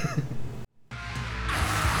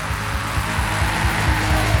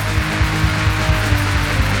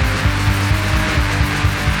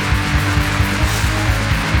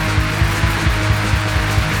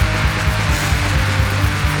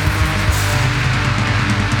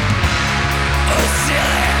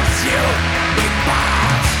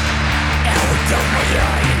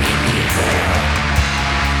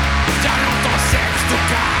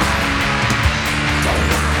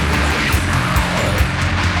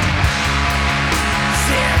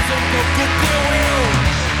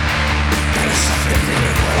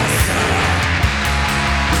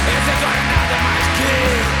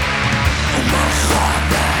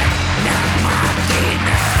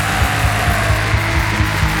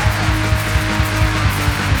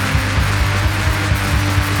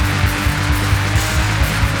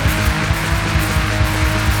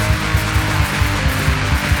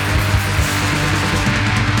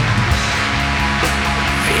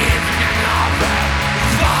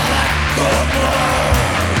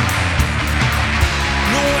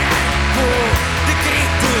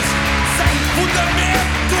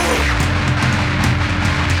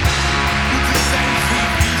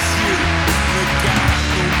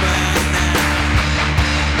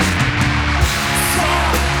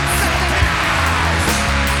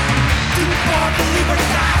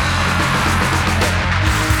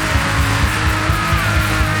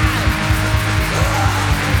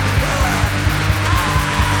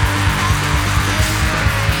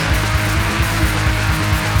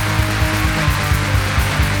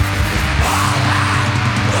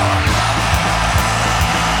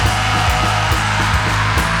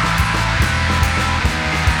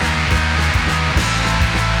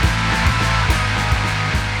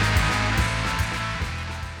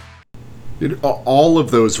 All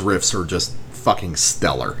of those riffs are just fucking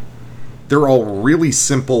stellar. They're all really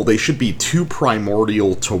simple. They should be too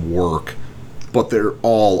primordial to work, but they're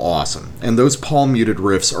all awesome. And those palm muted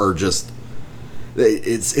riffs are just...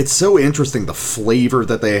 It's so interesting, the flavor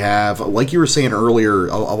that they have. Like you were saying earlier,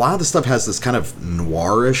 a lot of the stuff has this kind of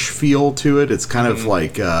noirish feel to it. It's kind of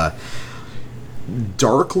like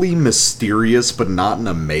darkly mysterious, but not in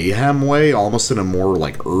a mayhem way, almost in a more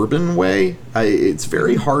like urban way. It's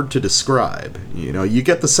very hard to describe. You know, you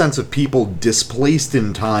get the sense of people displaced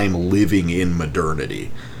in time living in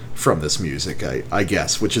modernity from this music, I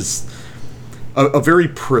guess, which is a very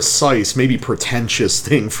precise, maybe pretentious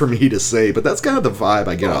thing for me to say, but that's kind of the vibe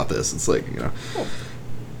I get off this. It's like, you know.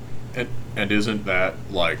 And isn't that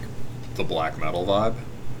like the black metal vibe?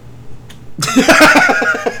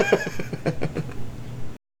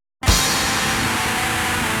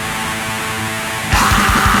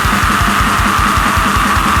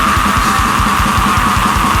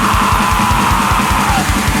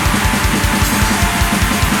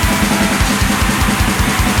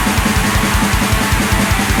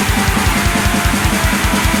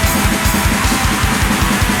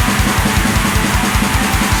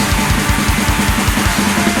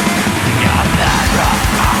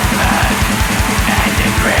 And the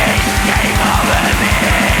great game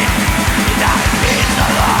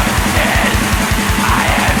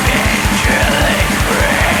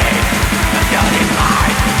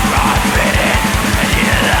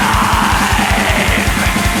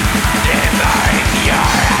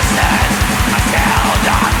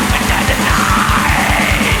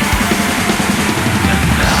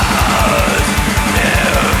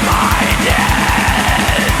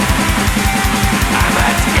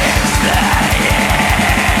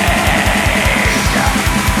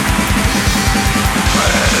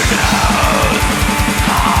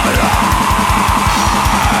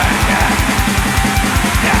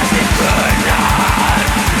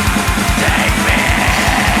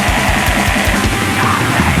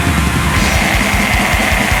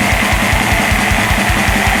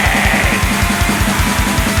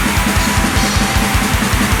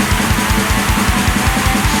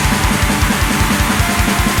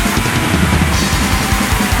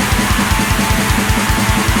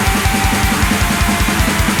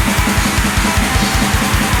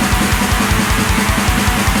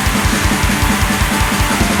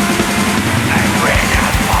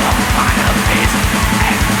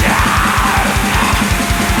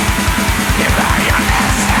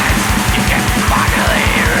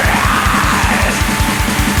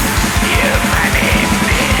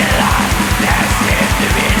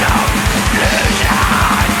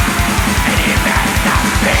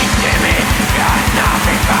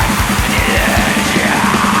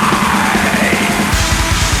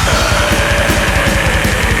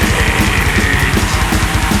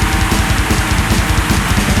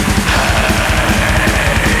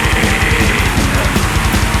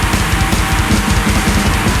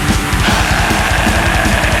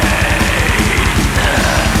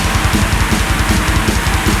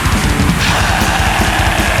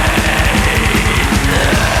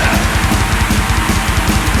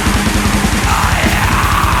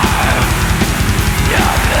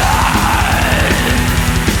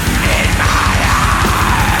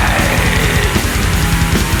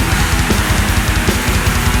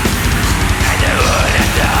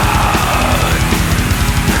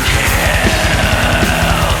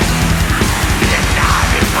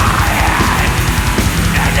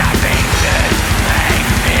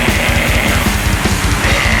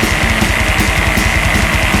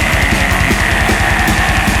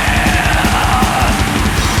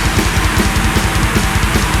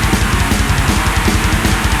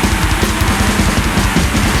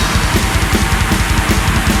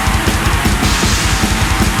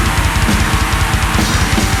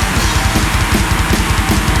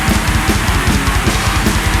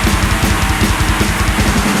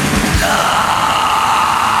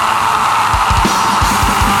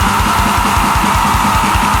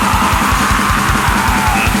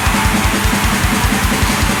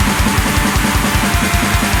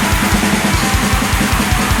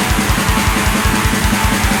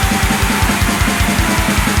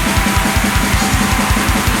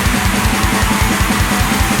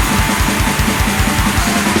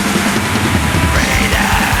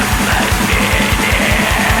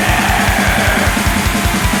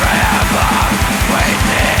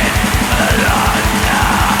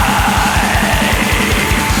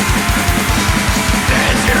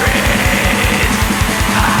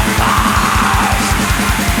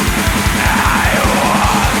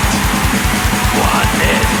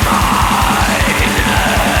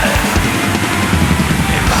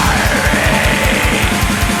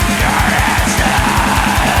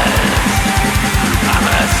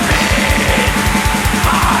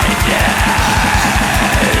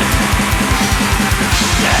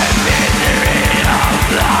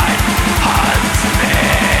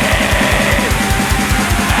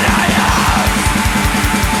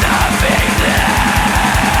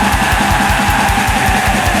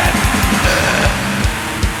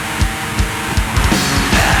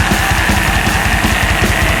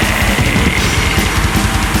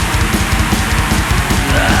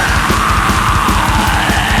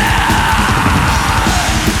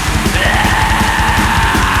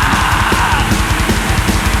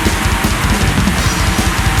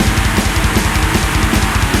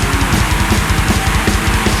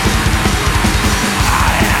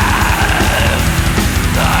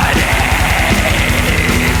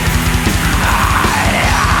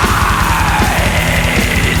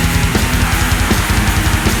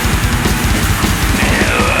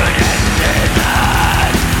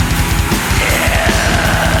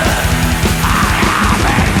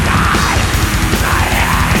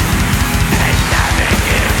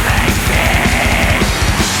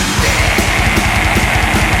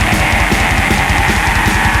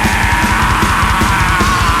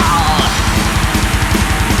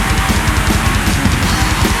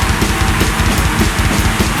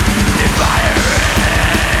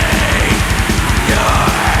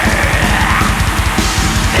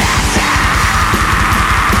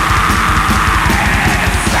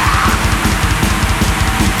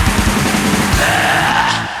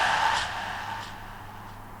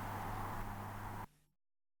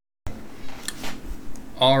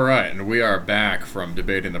are back from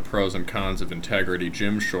debating the pros and cons of Integrity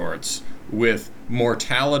gym shorts with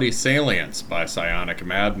Mortality Salience by Psionic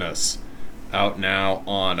Madness, out now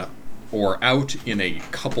on, or out in a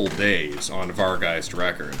couple days on Vargeist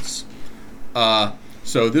Records.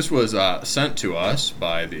 So this was sent to us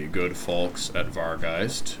by the good folks at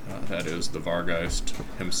Vargeist, that is, the Vargeist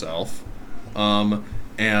himself,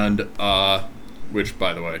 which,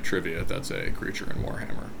 by the way, trivia, that's a creature in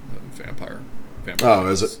Warhammer, a vampire. Oh,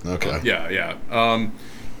 is it? Okay. Yeah.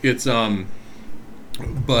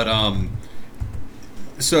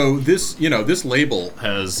 So this, this label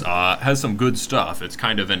has some good stuff. It's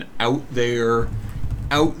kind of an out there,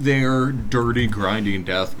 dirty, grinding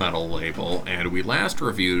death metal label, and we last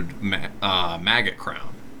reviewed Maggot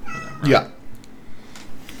Crown. Right? Yeah.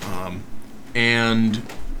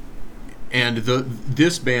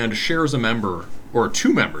 This band shares a member or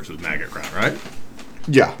two members with Maggot Crown, right?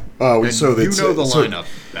 Yeah. And so you it's, know the so, lineup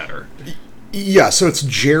better. Yeah, so it's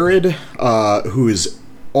Jared, who is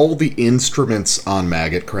all the instruments on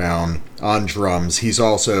Maggot Crown, on drums. He's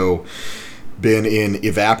also been in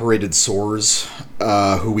Evaporated Sores,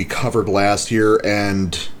 who we covered last year,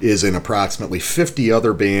 and is in approximately 50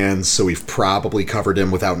 other bands, so we've probably covered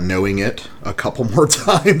him without knowing it a couple more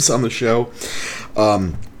times on the show.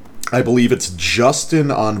 I believe it's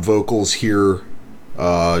Justin on vocals here.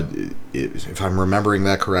 If I'm remembering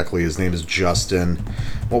that correctly, his name is Justin.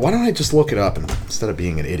 Well, why don't I just look it up instead of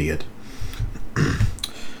being an idiot?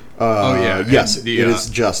 Yes, it is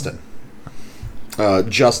Justin.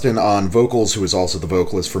 Justin on vocals, who is also the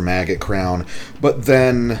vocalist for Maggot Crown. But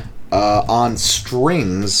then on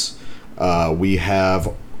strings, we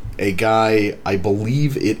have a guy, I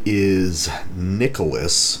believe it is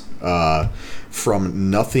Nicholas, from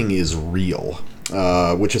Nothing Is Real.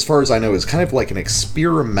 Which, as far as I know, is kind of like an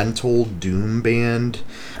experimental doom band,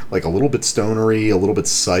 like a little bit stonery, a little bit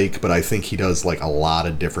psych, but I think he does like a lot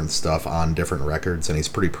of different stuff on different records, and he's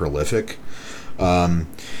pretty prolific.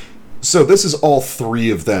 So this is all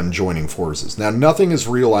three of them joining forces. Now, Nothing Is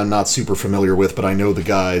Real I'm not super familiar with, but I know the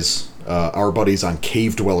guys, our buddies on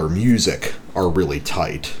Cave Dweller Music, are really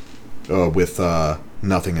tight with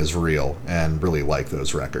Nothing Is Real, and really like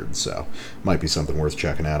those records, so might be something worth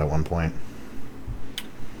checking out at one point.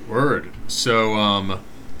 Word. So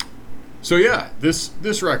yeah,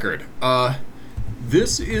 this record.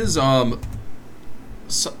 This is the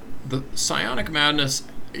Psionic Madness.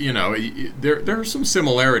 There are some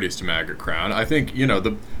similarities to Maggot Crown. I think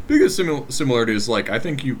the biggest similarity is, like, I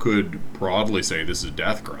think you could broadly say this is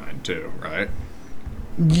Death Grind too, right?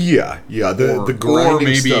 Yeah. The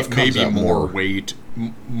grinding stuff comes out more weight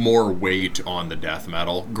on the death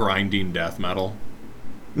metal, grinding death metal.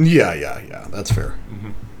 Yeah. That's fair.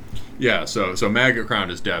 Mm-hmm. Yeah, so Maggot Crown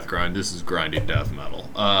is death grind. This is grinding death metal.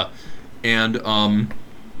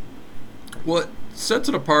 What sets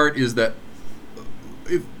it apart is that,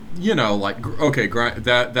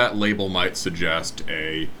 that label might suggest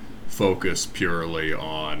a focus purely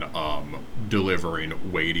on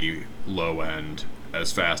delivering weighty low end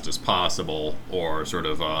as fast as possible, or sort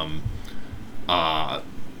of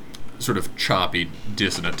choppy,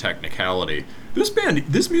 dissonant technicality.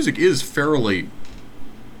 This music is fairly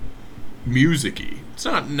music-y. It's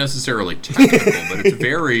not necessarily technical, but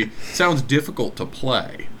it's sounds difficult to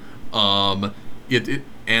play. It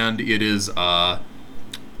is,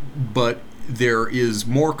 but there is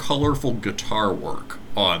more colorful guitar work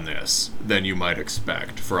on this than you might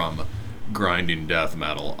expect from grinding death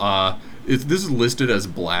metal. This is listed as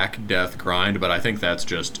black death grind, but I think that's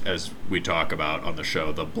just, as we talk about on the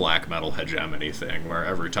show, the black metal hegemony thing, where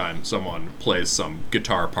every time someone plays some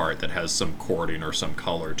guitar part that has some chording or some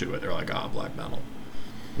color to it, they're like, black metal.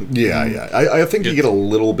 Yeah. I think you get a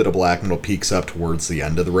little bit of black metal peaks up towards the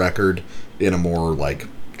end of the record in a more, like,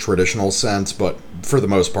 traditional sense, but for the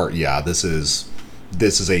most part, yeah, this is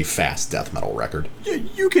a fast death metal record.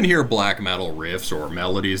 You can hear black metal riffs or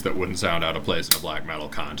melodies that wouldn't sound out of place in a black metal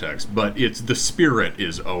context, but the spirit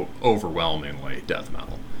is overwhelmingly death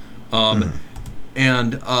metal.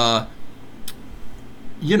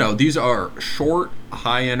 These are short,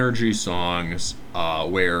 high energy songs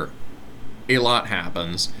where a lot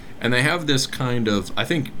happens, and they have this kind of, I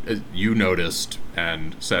think you noticed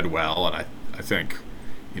and said well, and I think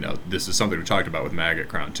this is something we talked about with Maggot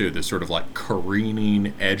Crown too, this sort of like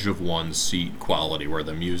careening, edge of one's seat quality, where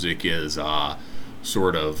the music is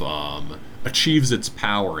achieves its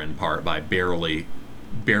power in part by barely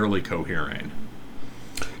cohering.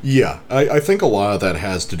 Yeah, I think a lot of that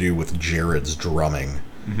has to do with Jared's drumming.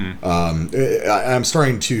 Mm-hmm. I'm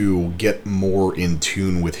starting to get more in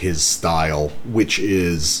tune with his style, which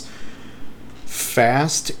is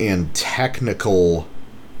fast and technical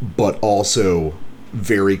but also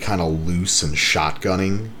very kind of loose and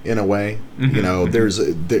shotgunning in a way. You know,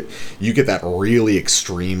 you get that really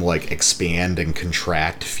extreme, like, expand and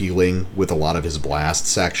contract feeling with a lot of his blast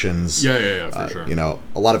sections. Yeah, for sure. You know,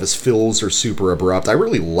 a lot of his fills are super abrupt. I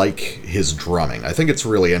really like his drumming. I think it's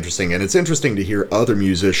really interesting, and it's interesting to hear other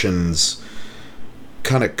musicians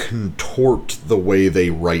kind of contort the way they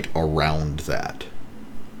write around that.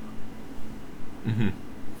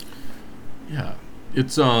 Yeah.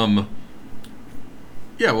 It's,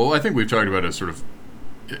 yeah, well, I think we've talked about it as sort of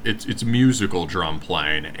it's musical drum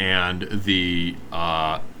playing, and the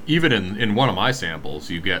even in one of my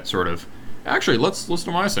samples you get sort of actually let's listen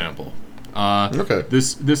to my sample. Okay.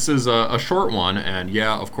 This is a short one, and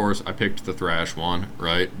yeah, of course I picked the thrash one,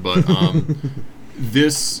 right? But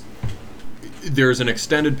there's an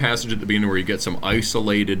extended passage at the beginning where you get some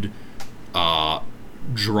isolated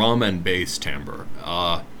drum and bass timbre,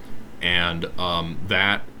 and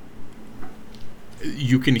that.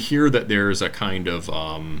 You can hear that there's a kind of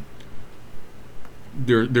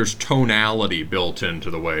there's tonality built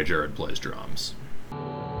into the way Jared plays drums.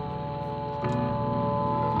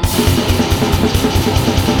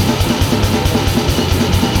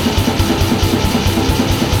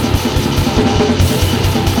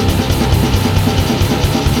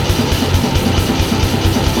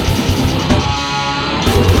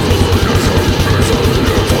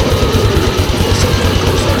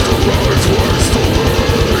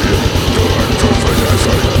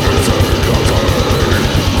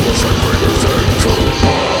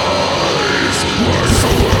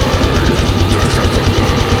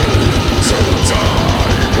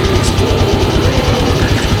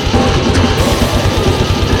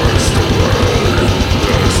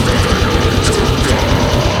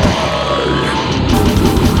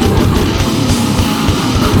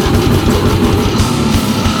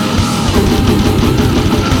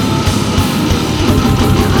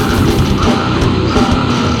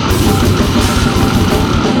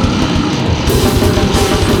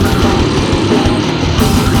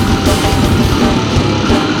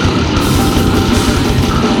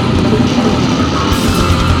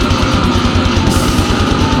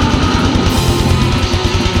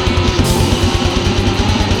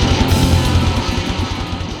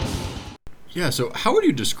 Yeah, so how would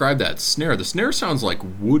you describe that snare? The snare sounds like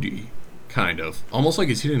woody, kind of. Almost like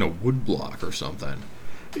he's hitting a wood block or something.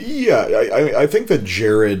 Yeah, I think that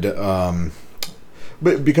Jared...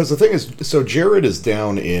 but because the thing is, so Jared is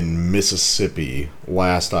down in Mississippi,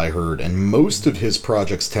 last I heard, and most of his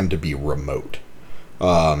projects tend to be remote,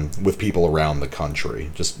 with people around the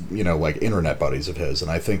country. Just, you know, like internet buddies of his,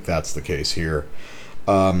 and I think that's the case here.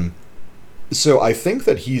 So I think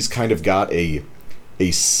that he's kind of got a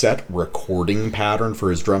set recording pattern for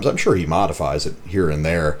his drums. I'm sure he modifies it here and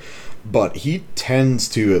there, but he tends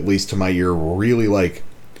to, at least to my ear, really like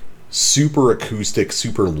super acoustic,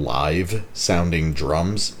 super live sounding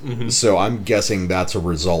drums. So I'm guessing that's a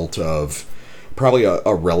result of probably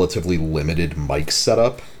a relatively limited mic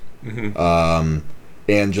setup,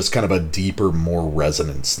 and just kind of a deeper, more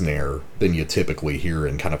resonant snare than you typically hear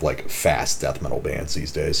in kind of like fast death metal bands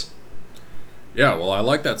these days. Yeah, well, I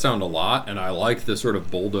like that sound a lot, and I like the sort of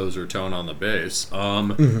bulldozer tone on the bass.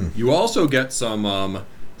 You also get some...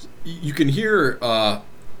 you can hear the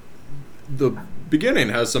beginning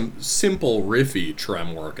has some simple riffy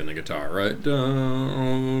trem work in the guitar, right?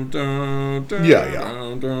 Yeah.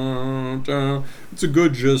 It's a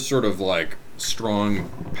good, just sort of like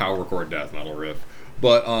strong power chord death metal riff.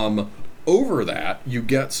 But over that, you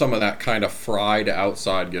get some of that kind of fried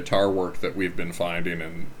outside guitar work that we've been finding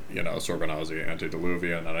in, you know, Sorbonazi,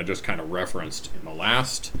 Antediluvian, and I just kind of referenced in the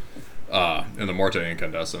last, in the Morte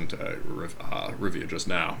Incandescent review just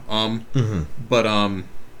now.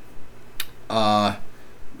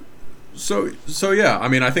 So yeah, I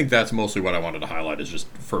mean, I think that's mostly what I wanted to highlight, is just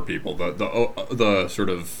for people the sort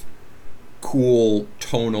of cool,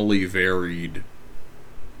 tonally varied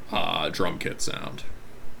drum kit sound.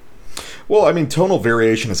 Well, I mean, tonal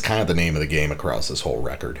variation is kind of the name of the game across this whole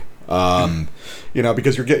record. You know,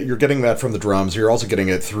 because you're getting that from the drums. You're also getting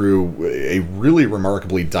it through a really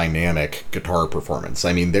remarkably dynamic guitar performance.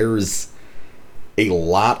 I mean, there's a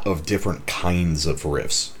lot of different kinds of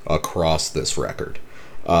riffs across this record.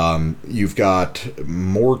 You've got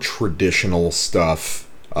more traditional stuff.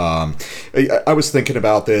 I was thinking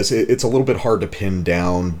about this. It's a little bit hard to pin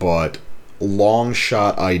down, but long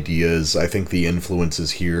shot ideas. I think the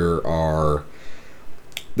influences here are...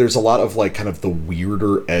 There's a lot of, like, kind of the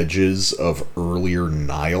weirder edges of earlier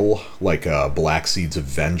Nile, like Black Seeds of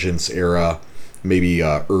Vengeance era, maybe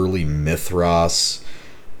early Mithras.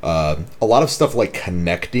 A lot of stuff like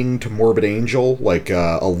connecting to Morbid Angel, like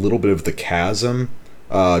a little bit of the Chasm.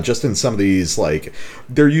 Just in some of these, like,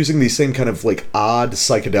 they're using these same kind of, like, odd,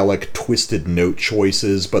 psychedelic, twisted note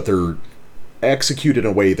choices, but they're executed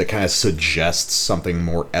in a way that kind of suggests something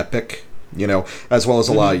more epic, you know, as well as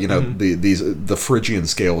a lot, you know, the Phrygian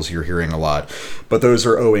scales you're hearing a lot. But those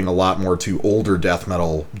are owing a lot more to older death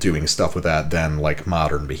metal doing stuff with that than, like,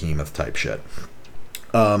 modern Behemoth type shit.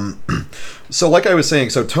 So like I was saying,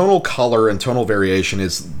 so tonal color and tonal variation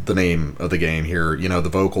is the name of the game here. You know, the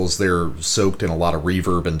vocals, they're soaked in a lot of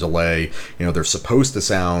reverb and delay. You know, they're supposed to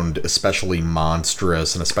sound especially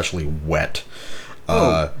monstrous and especially wet.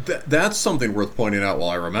 That's something worth pointing out while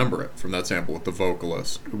I remember it from that sample with the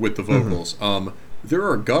vocals. There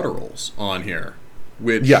are gutturals on here,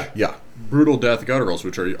 which brutal death gutturals,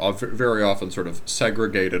 which are very often sort of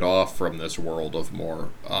segregated off from this world of more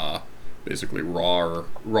basically raw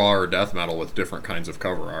death metal with different kinds of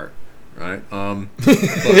cover art, right?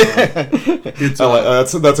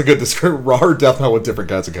 It's that's a good description. Raw death metal with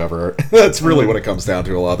different kinds of cover art. That's really what it comes down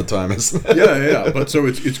to a lot of the time. Is But so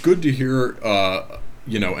it's good to hear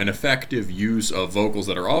an effective use of vocals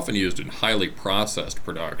that are often used in highly processed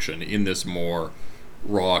production in this more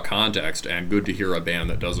raw context, and good to hear a band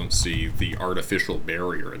that doesn't see the artificial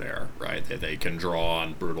barrier there, right? That they can draw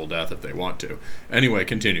on brutal death if they want to. Anyway,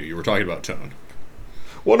 continue. You were talking about tone.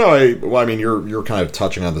 Well, no, I mean, you're kind of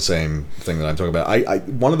touching on the same thing that I'm talking about. I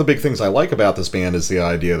one of the big things I like about this band is the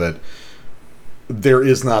idea that there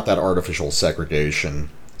is not that artificial segregation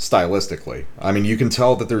stylistically. I mean, you can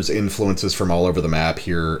tell that there's influences from all over the map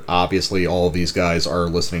here. Obviously, all of these guys are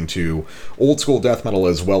listening to old school death metal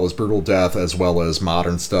as well as brutal death, as well as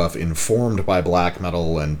modern stuff informed by black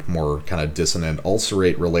metal and more kind of dissonant,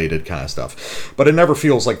 ulcerate related kind of stuff. But it never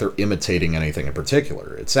feels like they're imitating anything in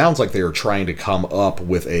particular. It sounds like they are trying to come up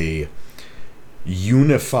with a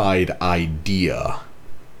unified idea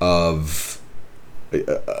of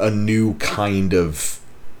a new kind of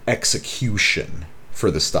execution for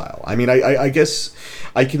the style. I mean, I guess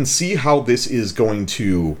I can see how this is going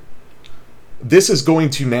to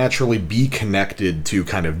naturally be connected to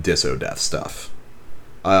kind of Disso Death stuff,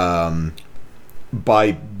 by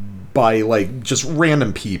like just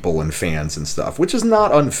random people and fans and stuff, which is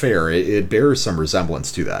not unfair. It bears some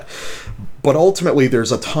resemblance to that, but ultimately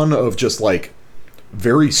there's a ton of just like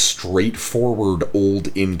very straightforward old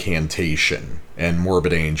Incantation and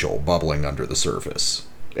Morbid Angel bubbling under the surface,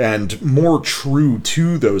 and more true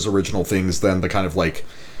to those original things than the kind of like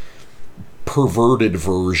perverted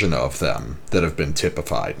version of them that have been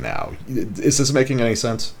typified now. Is this making any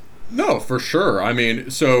sense? No, for sure. I mean,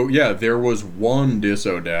 so yeah, there was one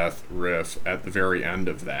Disso Death riff at the very end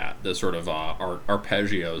of that, the sort of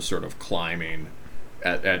arpeggios sort of climbing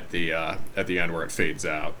at the end where it fades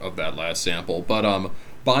out of that last sample. But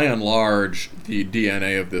by and large, the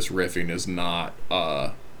DNA of this riffing is not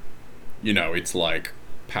it's like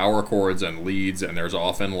power chords and leads, and there's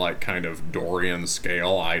often like kind of Dorian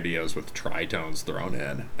scale ideas with tritones thrown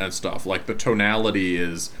in and stuff. Like the tonality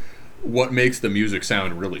is what makes the music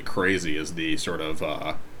sound really crazy, is the sort of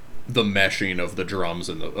the meshing of the drums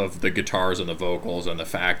and of the guitars and the vocals, and the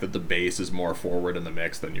fact that the bass is more forward in the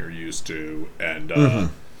mix than you're used to, and the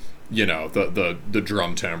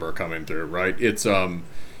drum timbre coming through, right? It's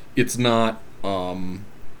not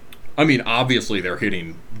I mean, obviously they're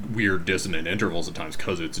hitting weird dissonant intervals at times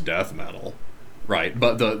because it's death metal, right?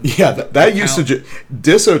 But that used to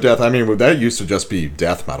Disso Death. I mean, that used to just be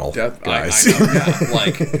death metal, guys. So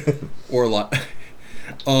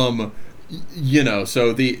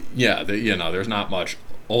there's not much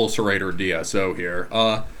ulcerate or DSO here,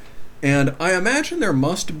 and I imagine there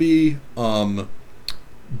must be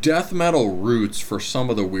death metal roots for some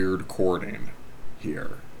of the weird chording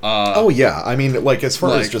here. I mean, like, as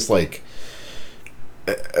far as just like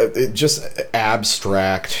just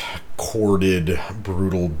abstract chorded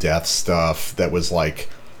brutal death stuff that was like,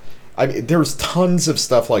 I mean, there's tons of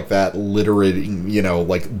stuff like that literating,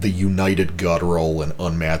 like the United Guttural and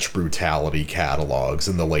Unmatched Brutality catalogs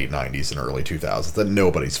in the late 90s and early 2000s that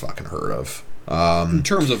nobody's fucking heard of. In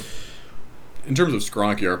terms of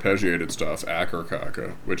skronky arpeggiated stuff,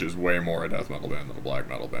 Akerkaka, which is way more a death metal band than a black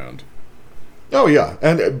metal band. Oh yeah,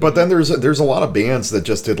 but then there's a lot of bands that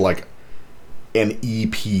just did like an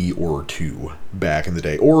EP or two back in the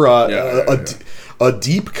day, or a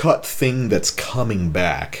deep cut thing that's coming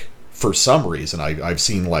back for some reason. I've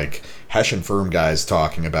seen like Hessian Firm guys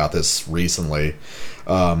talking about this recently.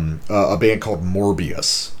 A band called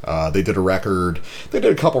Morbius. They did a record. They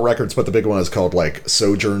did a couple records, but the big one is called like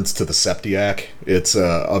Sojourns to the Septiac. It's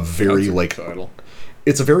a very like title.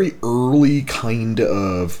 it's a very early kind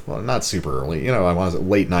of, well, not super early, I want to say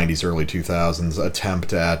late 90s, early 2000s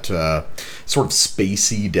attempt at sort of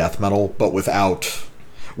spacey death metal, but without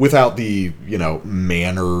the,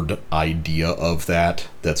 mannered idea of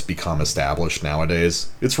that's become established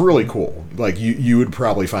nowadays. It's really cool. Like, you would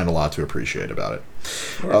probably find a lot to appreciate about it.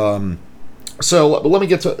 Sure. So let me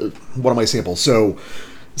get to one of my samples. So,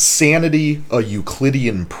 Sanity, a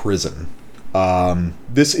Euclidean Prison.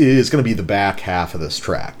 This is going to be the back half of this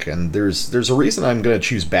track, and there's a reason I'm going to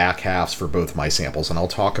choose back halves for both my samples, and I'll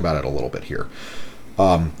talk about it a little bit here.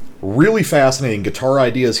 Really fascinating guitar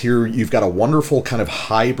ideas here. You've got a wonderful kind of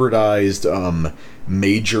hybridized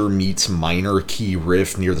major meets minor key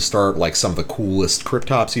riff near the start, like some of the coolest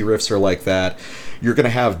Cryptopsy riffs are like that. You're going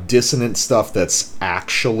to have dissonant stuff that's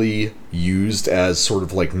actually used as sort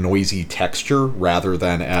of like noisy texture rather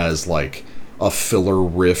than as like a filler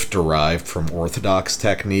riff derived from orthodox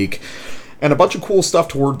technique, and a bunch of cool stuff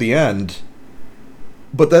toward the end.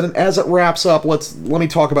 But then as it wraps up, let me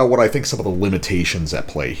talk about what I think some of the limitations at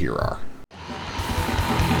play here are.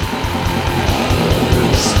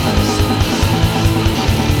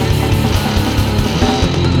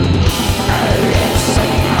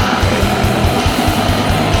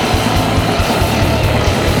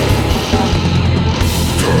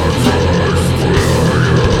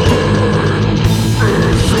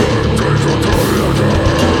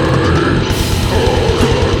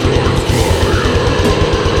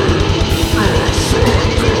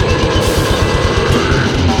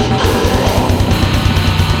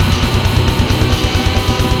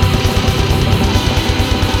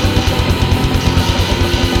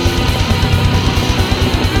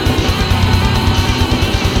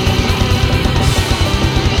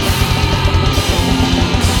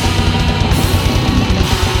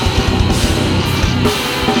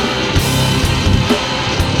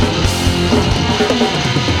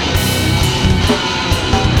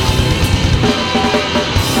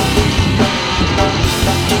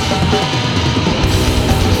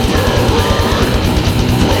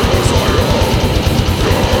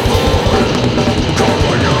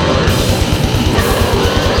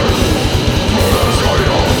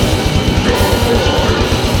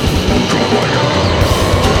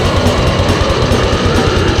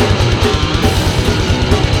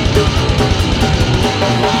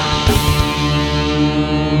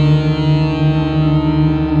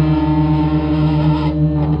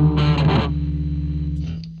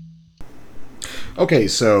 Okay,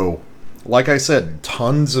 so, like I said,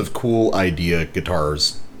 tons of cool guitar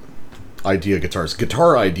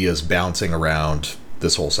ideas bouncing around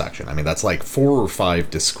this whole section. I mean, that's like 4 or 5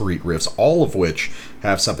 discrete riffs, all of which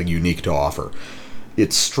have something unique to offer.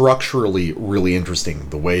 It's structurally really interesting,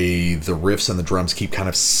 the way the riffs and the drums keep kind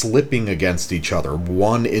of slipping against each other.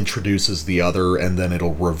 One introduces the other, and then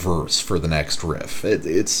it'll reverse for the next riff.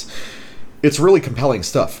 It's really compelling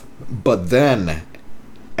stuff. But then,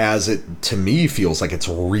 as it, to me, feels like it's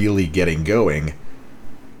really getting going,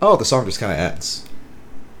 the song just kind of ends.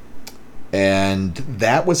 And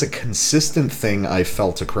that was a consistent thing I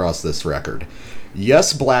felt across this record.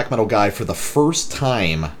 Yes, Black Metal Guy, for the first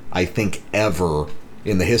time, I think ever,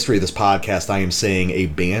 in the history of this podcast, I am saying a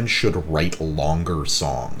band should write longer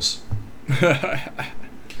songs.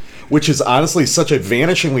 Which is honestly such a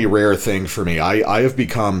vanishingly rare thing for me. I have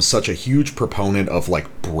become such a huge proponent of,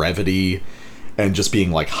 like, brevity and just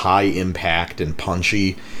being, like, high impact and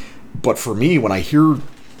punchy. But for me, when I hear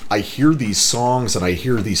these songs and I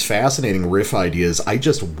hear these fascinating riff ideas, I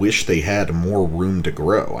just wish they had more room to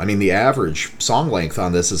grow. I mean, the average song length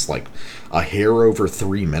on this is like a hair over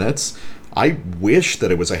 3 minutes. I wish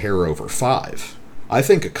that it was a hair over 5. I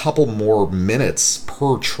think a couple more minutes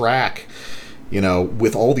per track,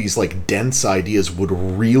 with all these like dense ideas, would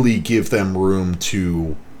really give them room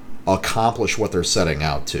to accomplish what they're setting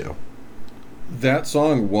out to. That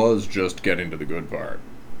song was just getting to the good part.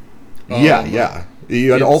 Yeah.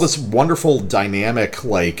 You had all this wonderful dynamic,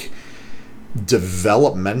 like,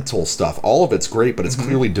 developmental stuff. All of it's great, but it's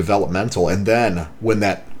clearly developmental. And then when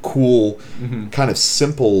that cool, kind of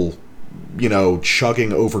simple,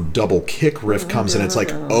 chugging over double kick riff comes in, it's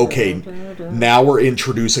like, okay, now we're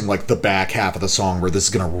introducing, like, the back half of the song where this is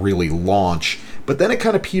going to really launch. But then it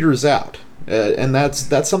kind of peters out. And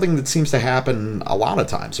that's something that seems to happen a lot of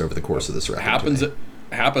times over the course of this record.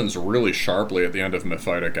 Happens really sharply at the end of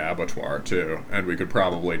Mephitic Abattoir, too, and we could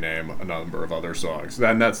probably name a number of other songs.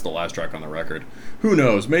 And that's the last track on the record. Who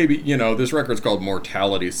knows? Maybe, this record's called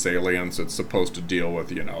Mortality Salience. It's supposed to deal with,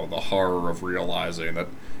 the horror of realizing that,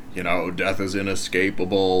 death is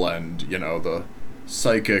inescapable, and, the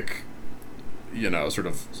psychic sort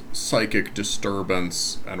of psychic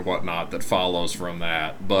disturbance and whatnot that follows from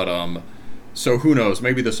that. But so who knows?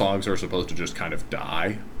 Maybe the songs are supposed to just kind of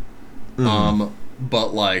die.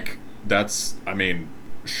 But like that's, I mean,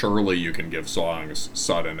 surely you can give songs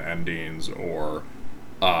sudden endings or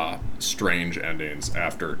strange endings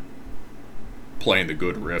after playing the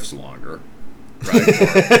good riffs longer.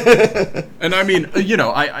 Right? And I mean,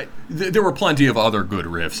 there were plenty of other good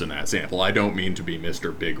riffs in that sample. I don't mean to be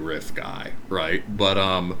Mr. Big Riff guy, right?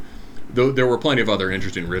 But there were plenty of other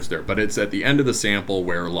interesting riffs there. But it's at the end of the sample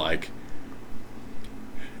where, like,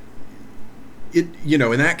 it, in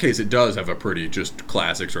that case, it does have a pretty just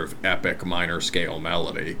classic sort of epic minor scale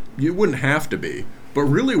melody. You wouldn't have to be. But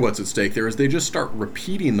really what's at stake there is they just start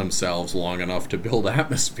repeating themselves long enough to build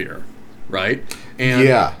atmosphere. Right? And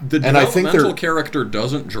the developmental character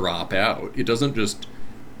doesn't drop out. It doesn't just...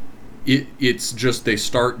 It's just they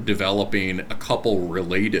start developing a couple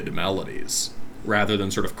related melodies rather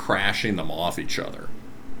than sort of crashing them off each other.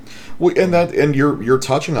 Well, and you're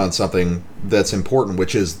touching on something that's important,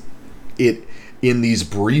 which is in these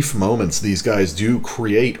brief moments, these guys do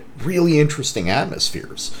create really interesting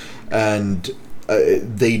atmospheres. And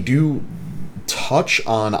they do touch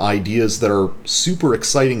on ideas that are super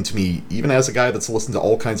exciting to me, even as a guy that's listened to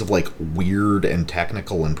all kinds of like weird and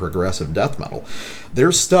technical and progressive death metal.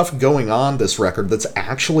 There's stuff going on this record that's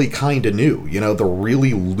actually kind of new. The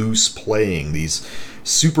really loose playing, these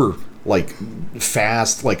super like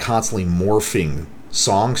fast, like constantly morphing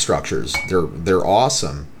song structures. They're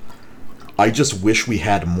awesome. I just wish we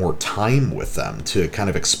had more time with them to kind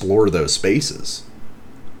of explore those spaces.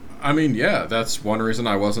 I mean, yeah, that's one reason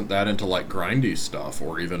I wasn't that into, like, grindy stuff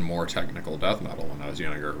or even more technical death metal when I was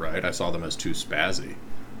younger, right? I saw them as too spazzy.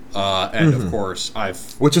 And, of course,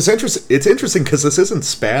 Which is interesting. It's interesting because this isn't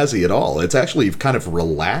spazzy at all. It's actually kind of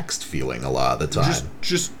relaxed feeling a lot of the time.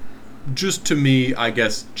 Just to me, I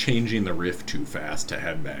guess, changing the riff too fast to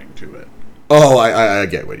headbang to it. Oh, I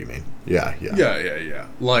get what you mean. Yeah.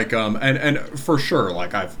 Like, and for sure,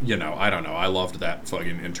 like, I don't know, I loved that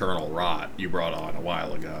fucking Internal Rot you brought on a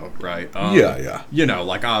while ago, right? Yeah.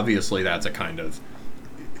 Like, obviously that's a kind of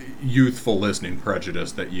youthful listening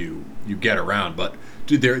prejudice that you get around, but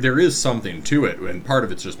dude, there is something to it, and part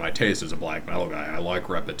of it's just my taste as a black metal guy. I like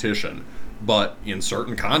repetition, but in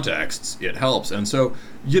certain contexts, it helps. And so,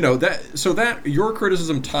 that your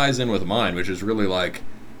criticism ties in with mine, which is really like,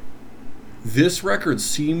 this record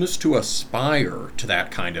seems to aspire to that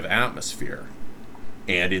kind of atmosphere.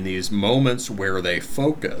 And in these moments where they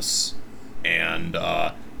focus and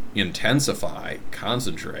intensify,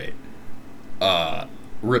 concentrate,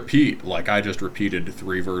 repeat, like I just repeated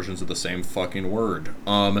 3 versions of the same fucking word.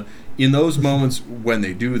 In those moments when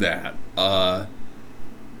they do that,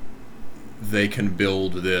 they can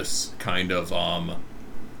build this kind of,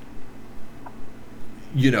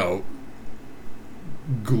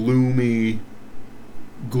 gloomy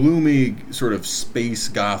sort of space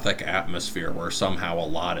gothic atmosphere where somehow a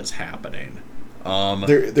lot is happening.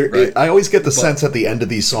 Right? I always get the sense at the end of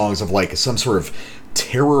these songs of like some sort of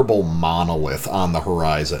terrible monolith on the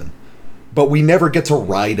horizon, but we never get to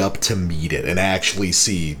ride up to meet it and actually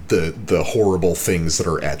see the horrible things that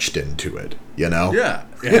are etched into it. Yeah.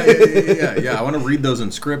 I want to read those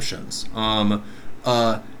inscriptions.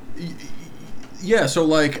 Yeah. So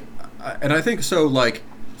like. And I think so, like,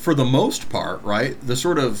 for the most part, right, the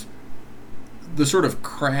sort of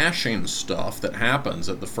crashing stuff that happens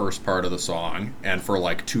at the first part of the song, and for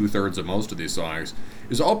like 2/3 of most of these songs,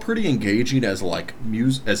 is all pretty engaging as like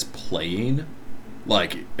as playing,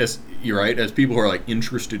 like as you're right, as people who are like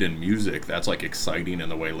interested in music. That's like exciting in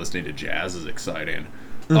the way listening to jazz is exciting,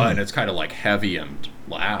 and it's kind of like heavy and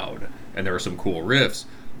loud, and there are some cool riffs,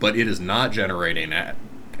 but it is not generating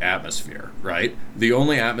atmosphere, right? The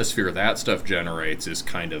only atmosphere that stuff generates is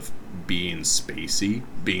kind of being spacey,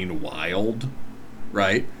 being wild,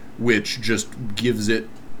 right? Which just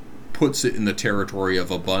puts it in the territory of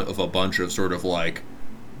a bunch of sort of like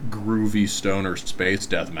groovy stoner space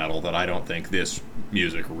death metal that I don't think this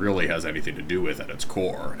music really has anything to do with at its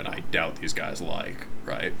core, and I doubt these guys like,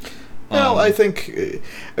 right? Well, I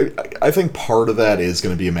think part of that is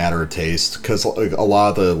going to be a matter of taste, because like, a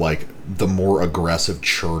lot of the more aggressive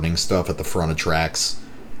churning stuff at the front of tracks,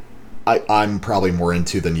 I'm probably more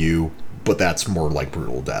into than you, but that's more like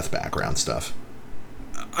brutal death background stuff.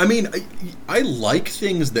 I mean, I like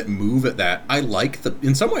things that move at that.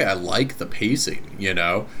 In some way, I like the pacing,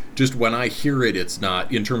 Just when I hear it, it's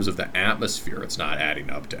not, in terms of the atmosphere, it's not adding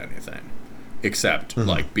up to anything, except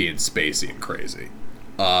like being spacey and crazy.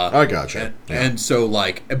 I gotcha. And so,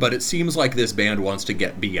 like, but it seems like this band wants to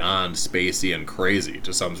get beyond spacey and crazy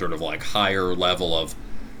to some sort of, like, higher level of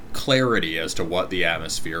clarity as to what the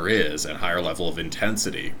atmosphere is and higher level of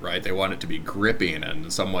intensity, right? They want it to be gripping and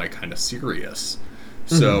in some way kind of serious.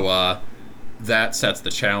 So that sets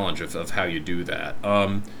the challenge of how you do that.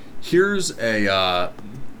 Here's a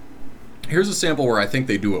sample where I think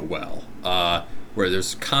they do it well, where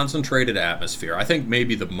there's concentrated atmosphere. I think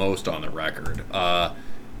maybe the most on the record,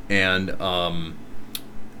 and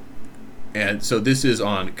so this is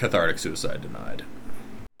on Cathartic Suicide Denied.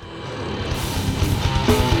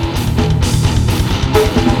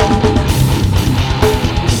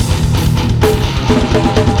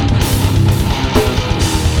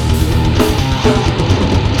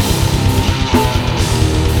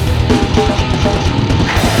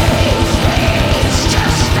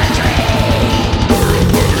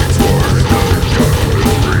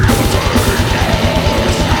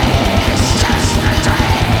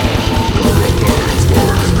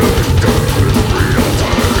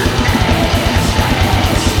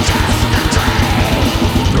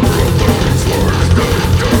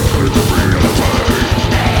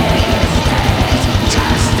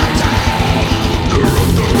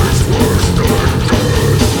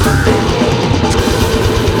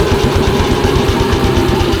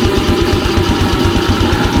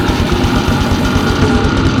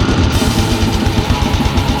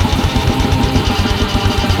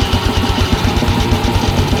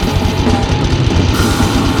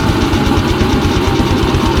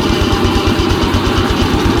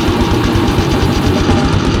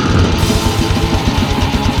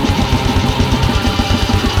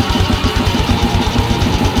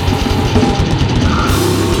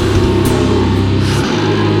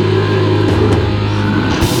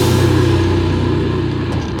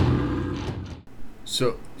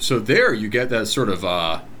 So there you get that sort of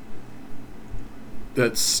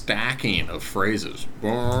that stacking of phrases.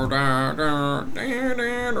 I'm not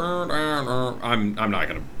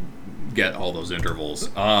gonna get all those intervals.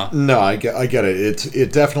 No, I get it.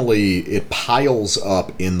 It definitely piles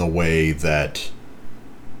up in the way that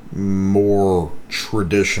more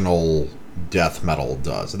traditional death metal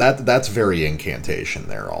does. That's very incantation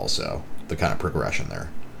there also. The kind of progression there.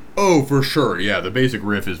 Oh, for sure. Yeah, the basic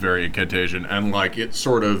riff is very incantation, and like it's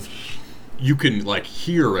sort of, you can like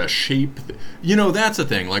hear a shape. That's the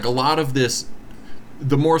thing. Like a lot of this,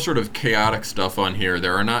 the more sort of chaotic stuff on here,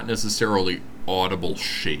 there are not necessarily audible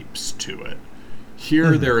shapes to it.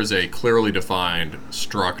 Here, there is a clearly defined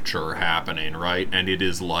structure happening, right? And it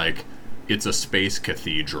is like it's a space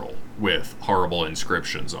cathedral with horrible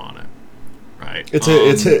inscriptions on it, right? It's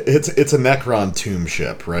a Necron tomb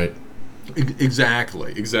ship, right?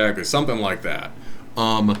 Exactly, something like that.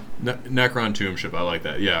 Necron tomb ship, I like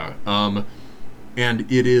that. Yeah. And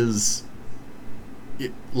it is,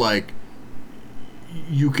 like,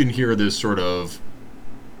 you can hear this sort of,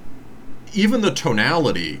 even the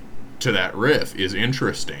tonality to that riff is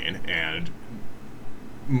interesting and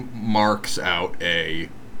marks out a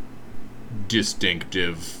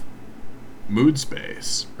distinctive mood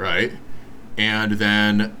space, right? And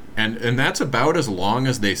then and that's about as long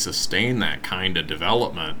as they sustain that kind of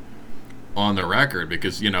development on the record,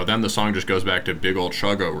 because then the song just goes back to big old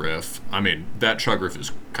chuggo riff. I mean, that chug riff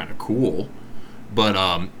is kind of cool,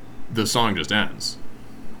 but the song just ends.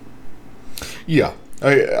 Yeah,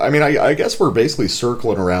 I guess we're basically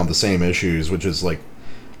circling around the same issues, which is like,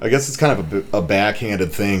 I guess it's kind of a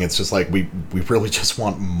backhanded thing. It's just like we really just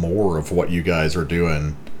want more of what you guys are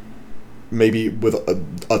doing. Maybe with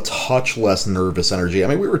a touch less nervous energy. I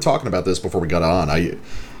mean, we were talking about this before we got on. I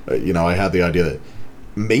had the idea that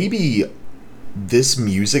maybe this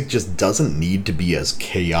music just doesn't need to be as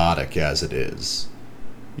chaotic as it is.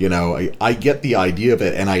 I get the idea of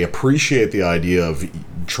it, and I appreciate the idea of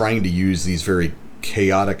trying to use these very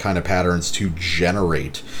chaotic kind of patterns to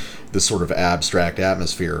generate this sort of abstract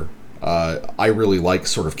atmosphere. I really like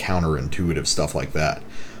sort of counterintuitive stuff like that.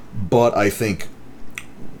 But I think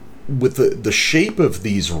with the shape of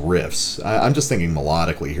these riffs, I'm just thinking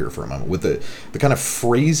melodically here for a moment, with the kind of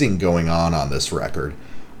phrasing going on this record,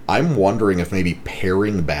 I'm wondering if maybe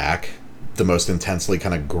paring back the most intensely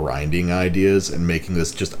kind of grinding ideas and making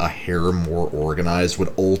this just a hair more organized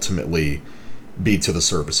would ultimately be to the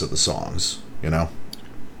service of the songs,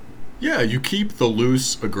 Yeah, you keep the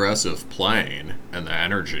loose, aggressive playing and the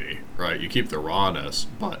energy, right? You keep the rawness,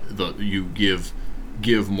 but you give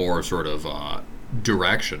more sort of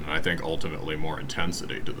direction, and I think ultimately more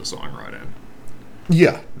intensity to the songwriting.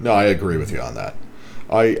 Yeah, no, I agree with you on that.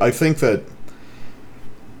 I think that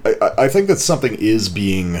I think that something is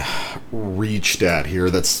being reached at here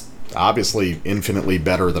that's obviously infinitely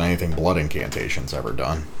better than anything Blood Incantation's ever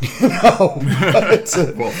done. Well,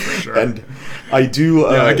 for sure. I do.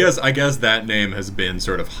 Yeah, I guess that name has been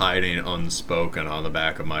sort of hiding unspoken on the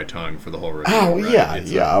back of my tongue for the whole review. Oh right? yeah,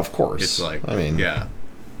 It's yeah, like- of course. It's like, I mean, yeah,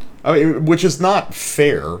 which is not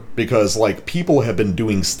fair because like people have been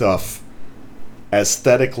doing stuff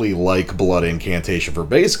aesthetically like Blood Incantation for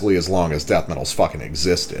basically as long as death metal's fucking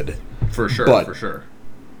existed. for sure, But- for sure.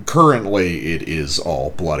 Currently, it is all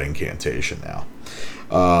Blood Incantation now.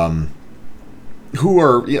 Who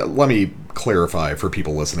are? Yeah, let me clarify for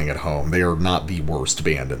people listening at home: they are not the worst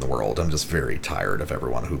band in the world. I'm just very tired of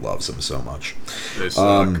everyone who loves them so much. They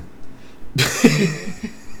suck.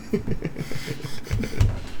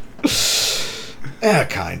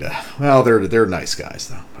 Kinda. Well, they're nice guys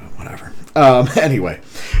though, but whatever. Anyway,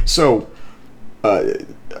 so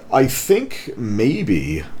I think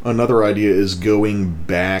maybe another idea is going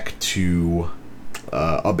back to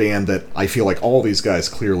a band that I feel like all these guys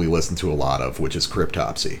clearly listen to a lot of, which is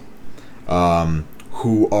Cryptopsy,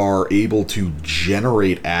 who are able to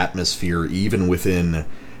generate atmosphere even within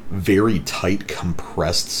very tight,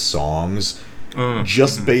 compressed songs,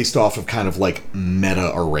 just based off of kind of like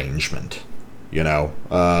meta arrangement. You know,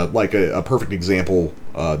 like a perfect example.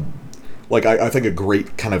 Like I think a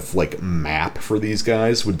great kind of like map for these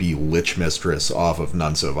guys would be Lich Mistress off of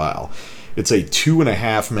None So Vile. It's a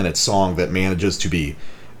 2.5-minute song that manages to be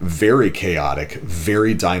very chaotic,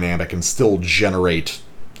 very dynamic, and still generate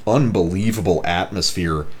unbelievable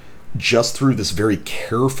atmosphere just through this very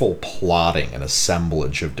careful plotting and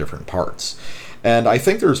assemblage of different parts. And I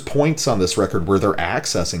think there's points on this record where they're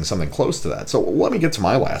accessing something close to that. So let me get to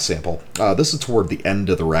my last sample. This is toward the end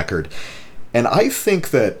of the record. And I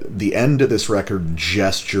think that the end of this record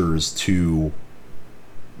gestures to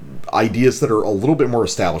ideas that are a little bit more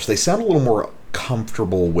established. They sound a little more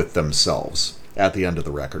comfortable with themselves at the end of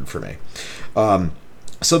the record for me.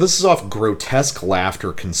 So this is off Grotesque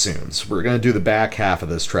Laughter Consumes. We're going to do the back half of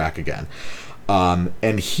this track again.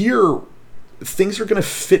 And here, things are going to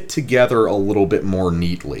fit together a little bit more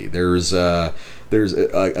neatly. There's a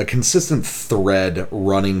consistent thread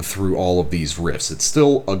running through all of these riffs. It's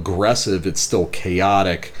still aggressive, it's still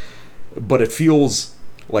chaotic, but it feels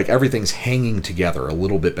like everything's hanging together a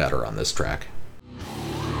little bit better on this track.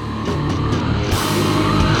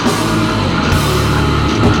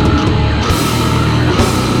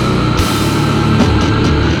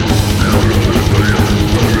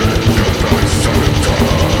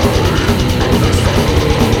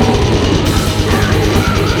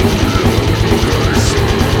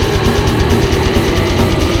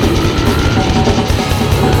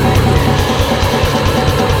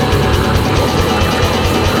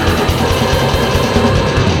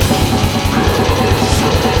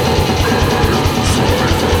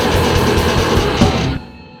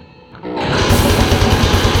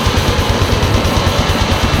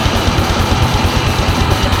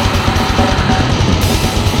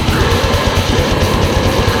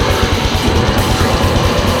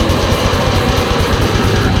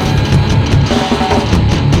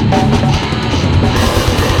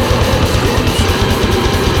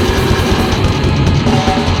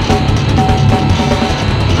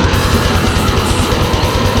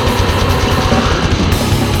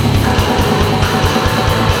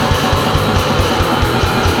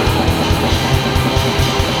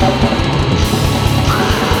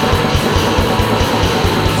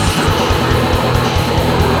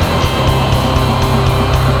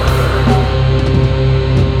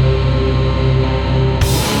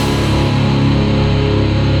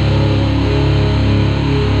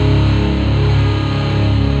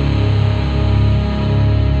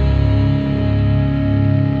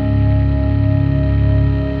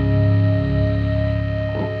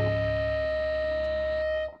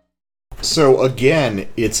 So again,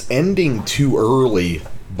 it's ending too early,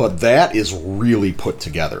 but that is really put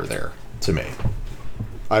together there to me.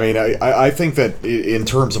 I mean, I think that in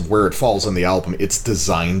terms of where it falls on the album, it's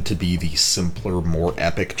designed to be the simpler, more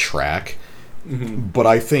epic track. Mm-hmm. But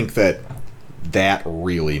I think that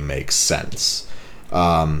really makes sense.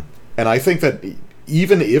 And I think that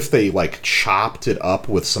even if they like chopped it up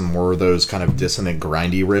with some more of those kind of dissonant,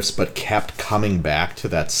 grindy riffs, but kept coming back to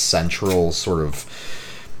that central sort of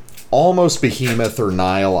almost Behemoth or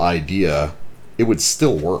Nile idea, it would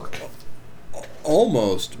still work.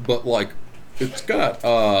 Almost, but like it's got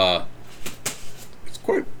it's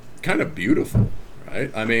quite kind of beautiful, right?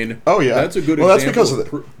 I mean, oh yeah, that's a good well, example. That's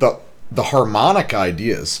because of the harmonic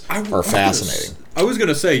ideas are fascinating. I was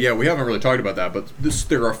gonna say, yeah, we haven't really talked about that, but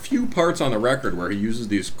there are a few parts on the record where he uses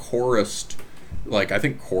these chorused, like I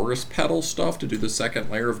think chorus pedal stuff to do the second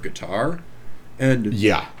layer of guitar, and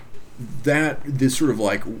yeah, this sort of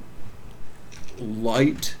like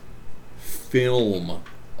light film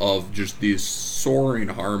of just these soaring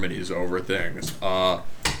harmonies over things.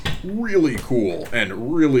 Really cool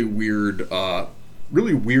and really weird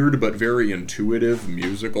but very intuitive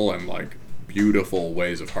musical and like beautiful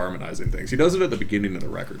ways of harmonizing things. He does it at the beginning of the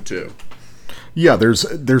record too. Yeah, there's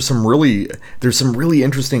some really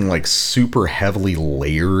interesting, like, super heavily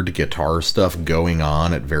layered guitar stuff going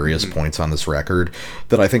on at various points on this record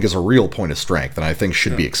that I think is a real point of strength and I think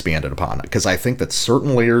should be expanded upon, because I think that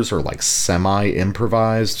certain layers are like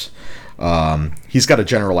semi-improvised. He's got a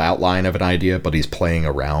general outline of an idea, but he's playing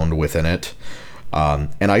around within it.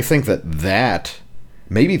 And I think that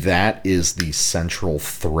maybe that is the central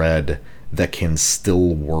thread that can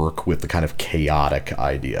still work with the kind of chaotic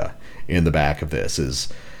idea in the back of this. Is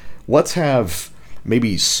let's have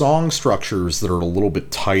maybe song structures that are a little bit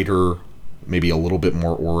tighter, maybe a little bit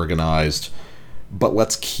more organized, but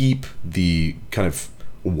let's keep the kind of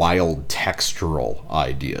wild textural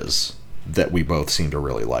ideas that we both seem to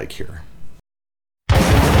really like here.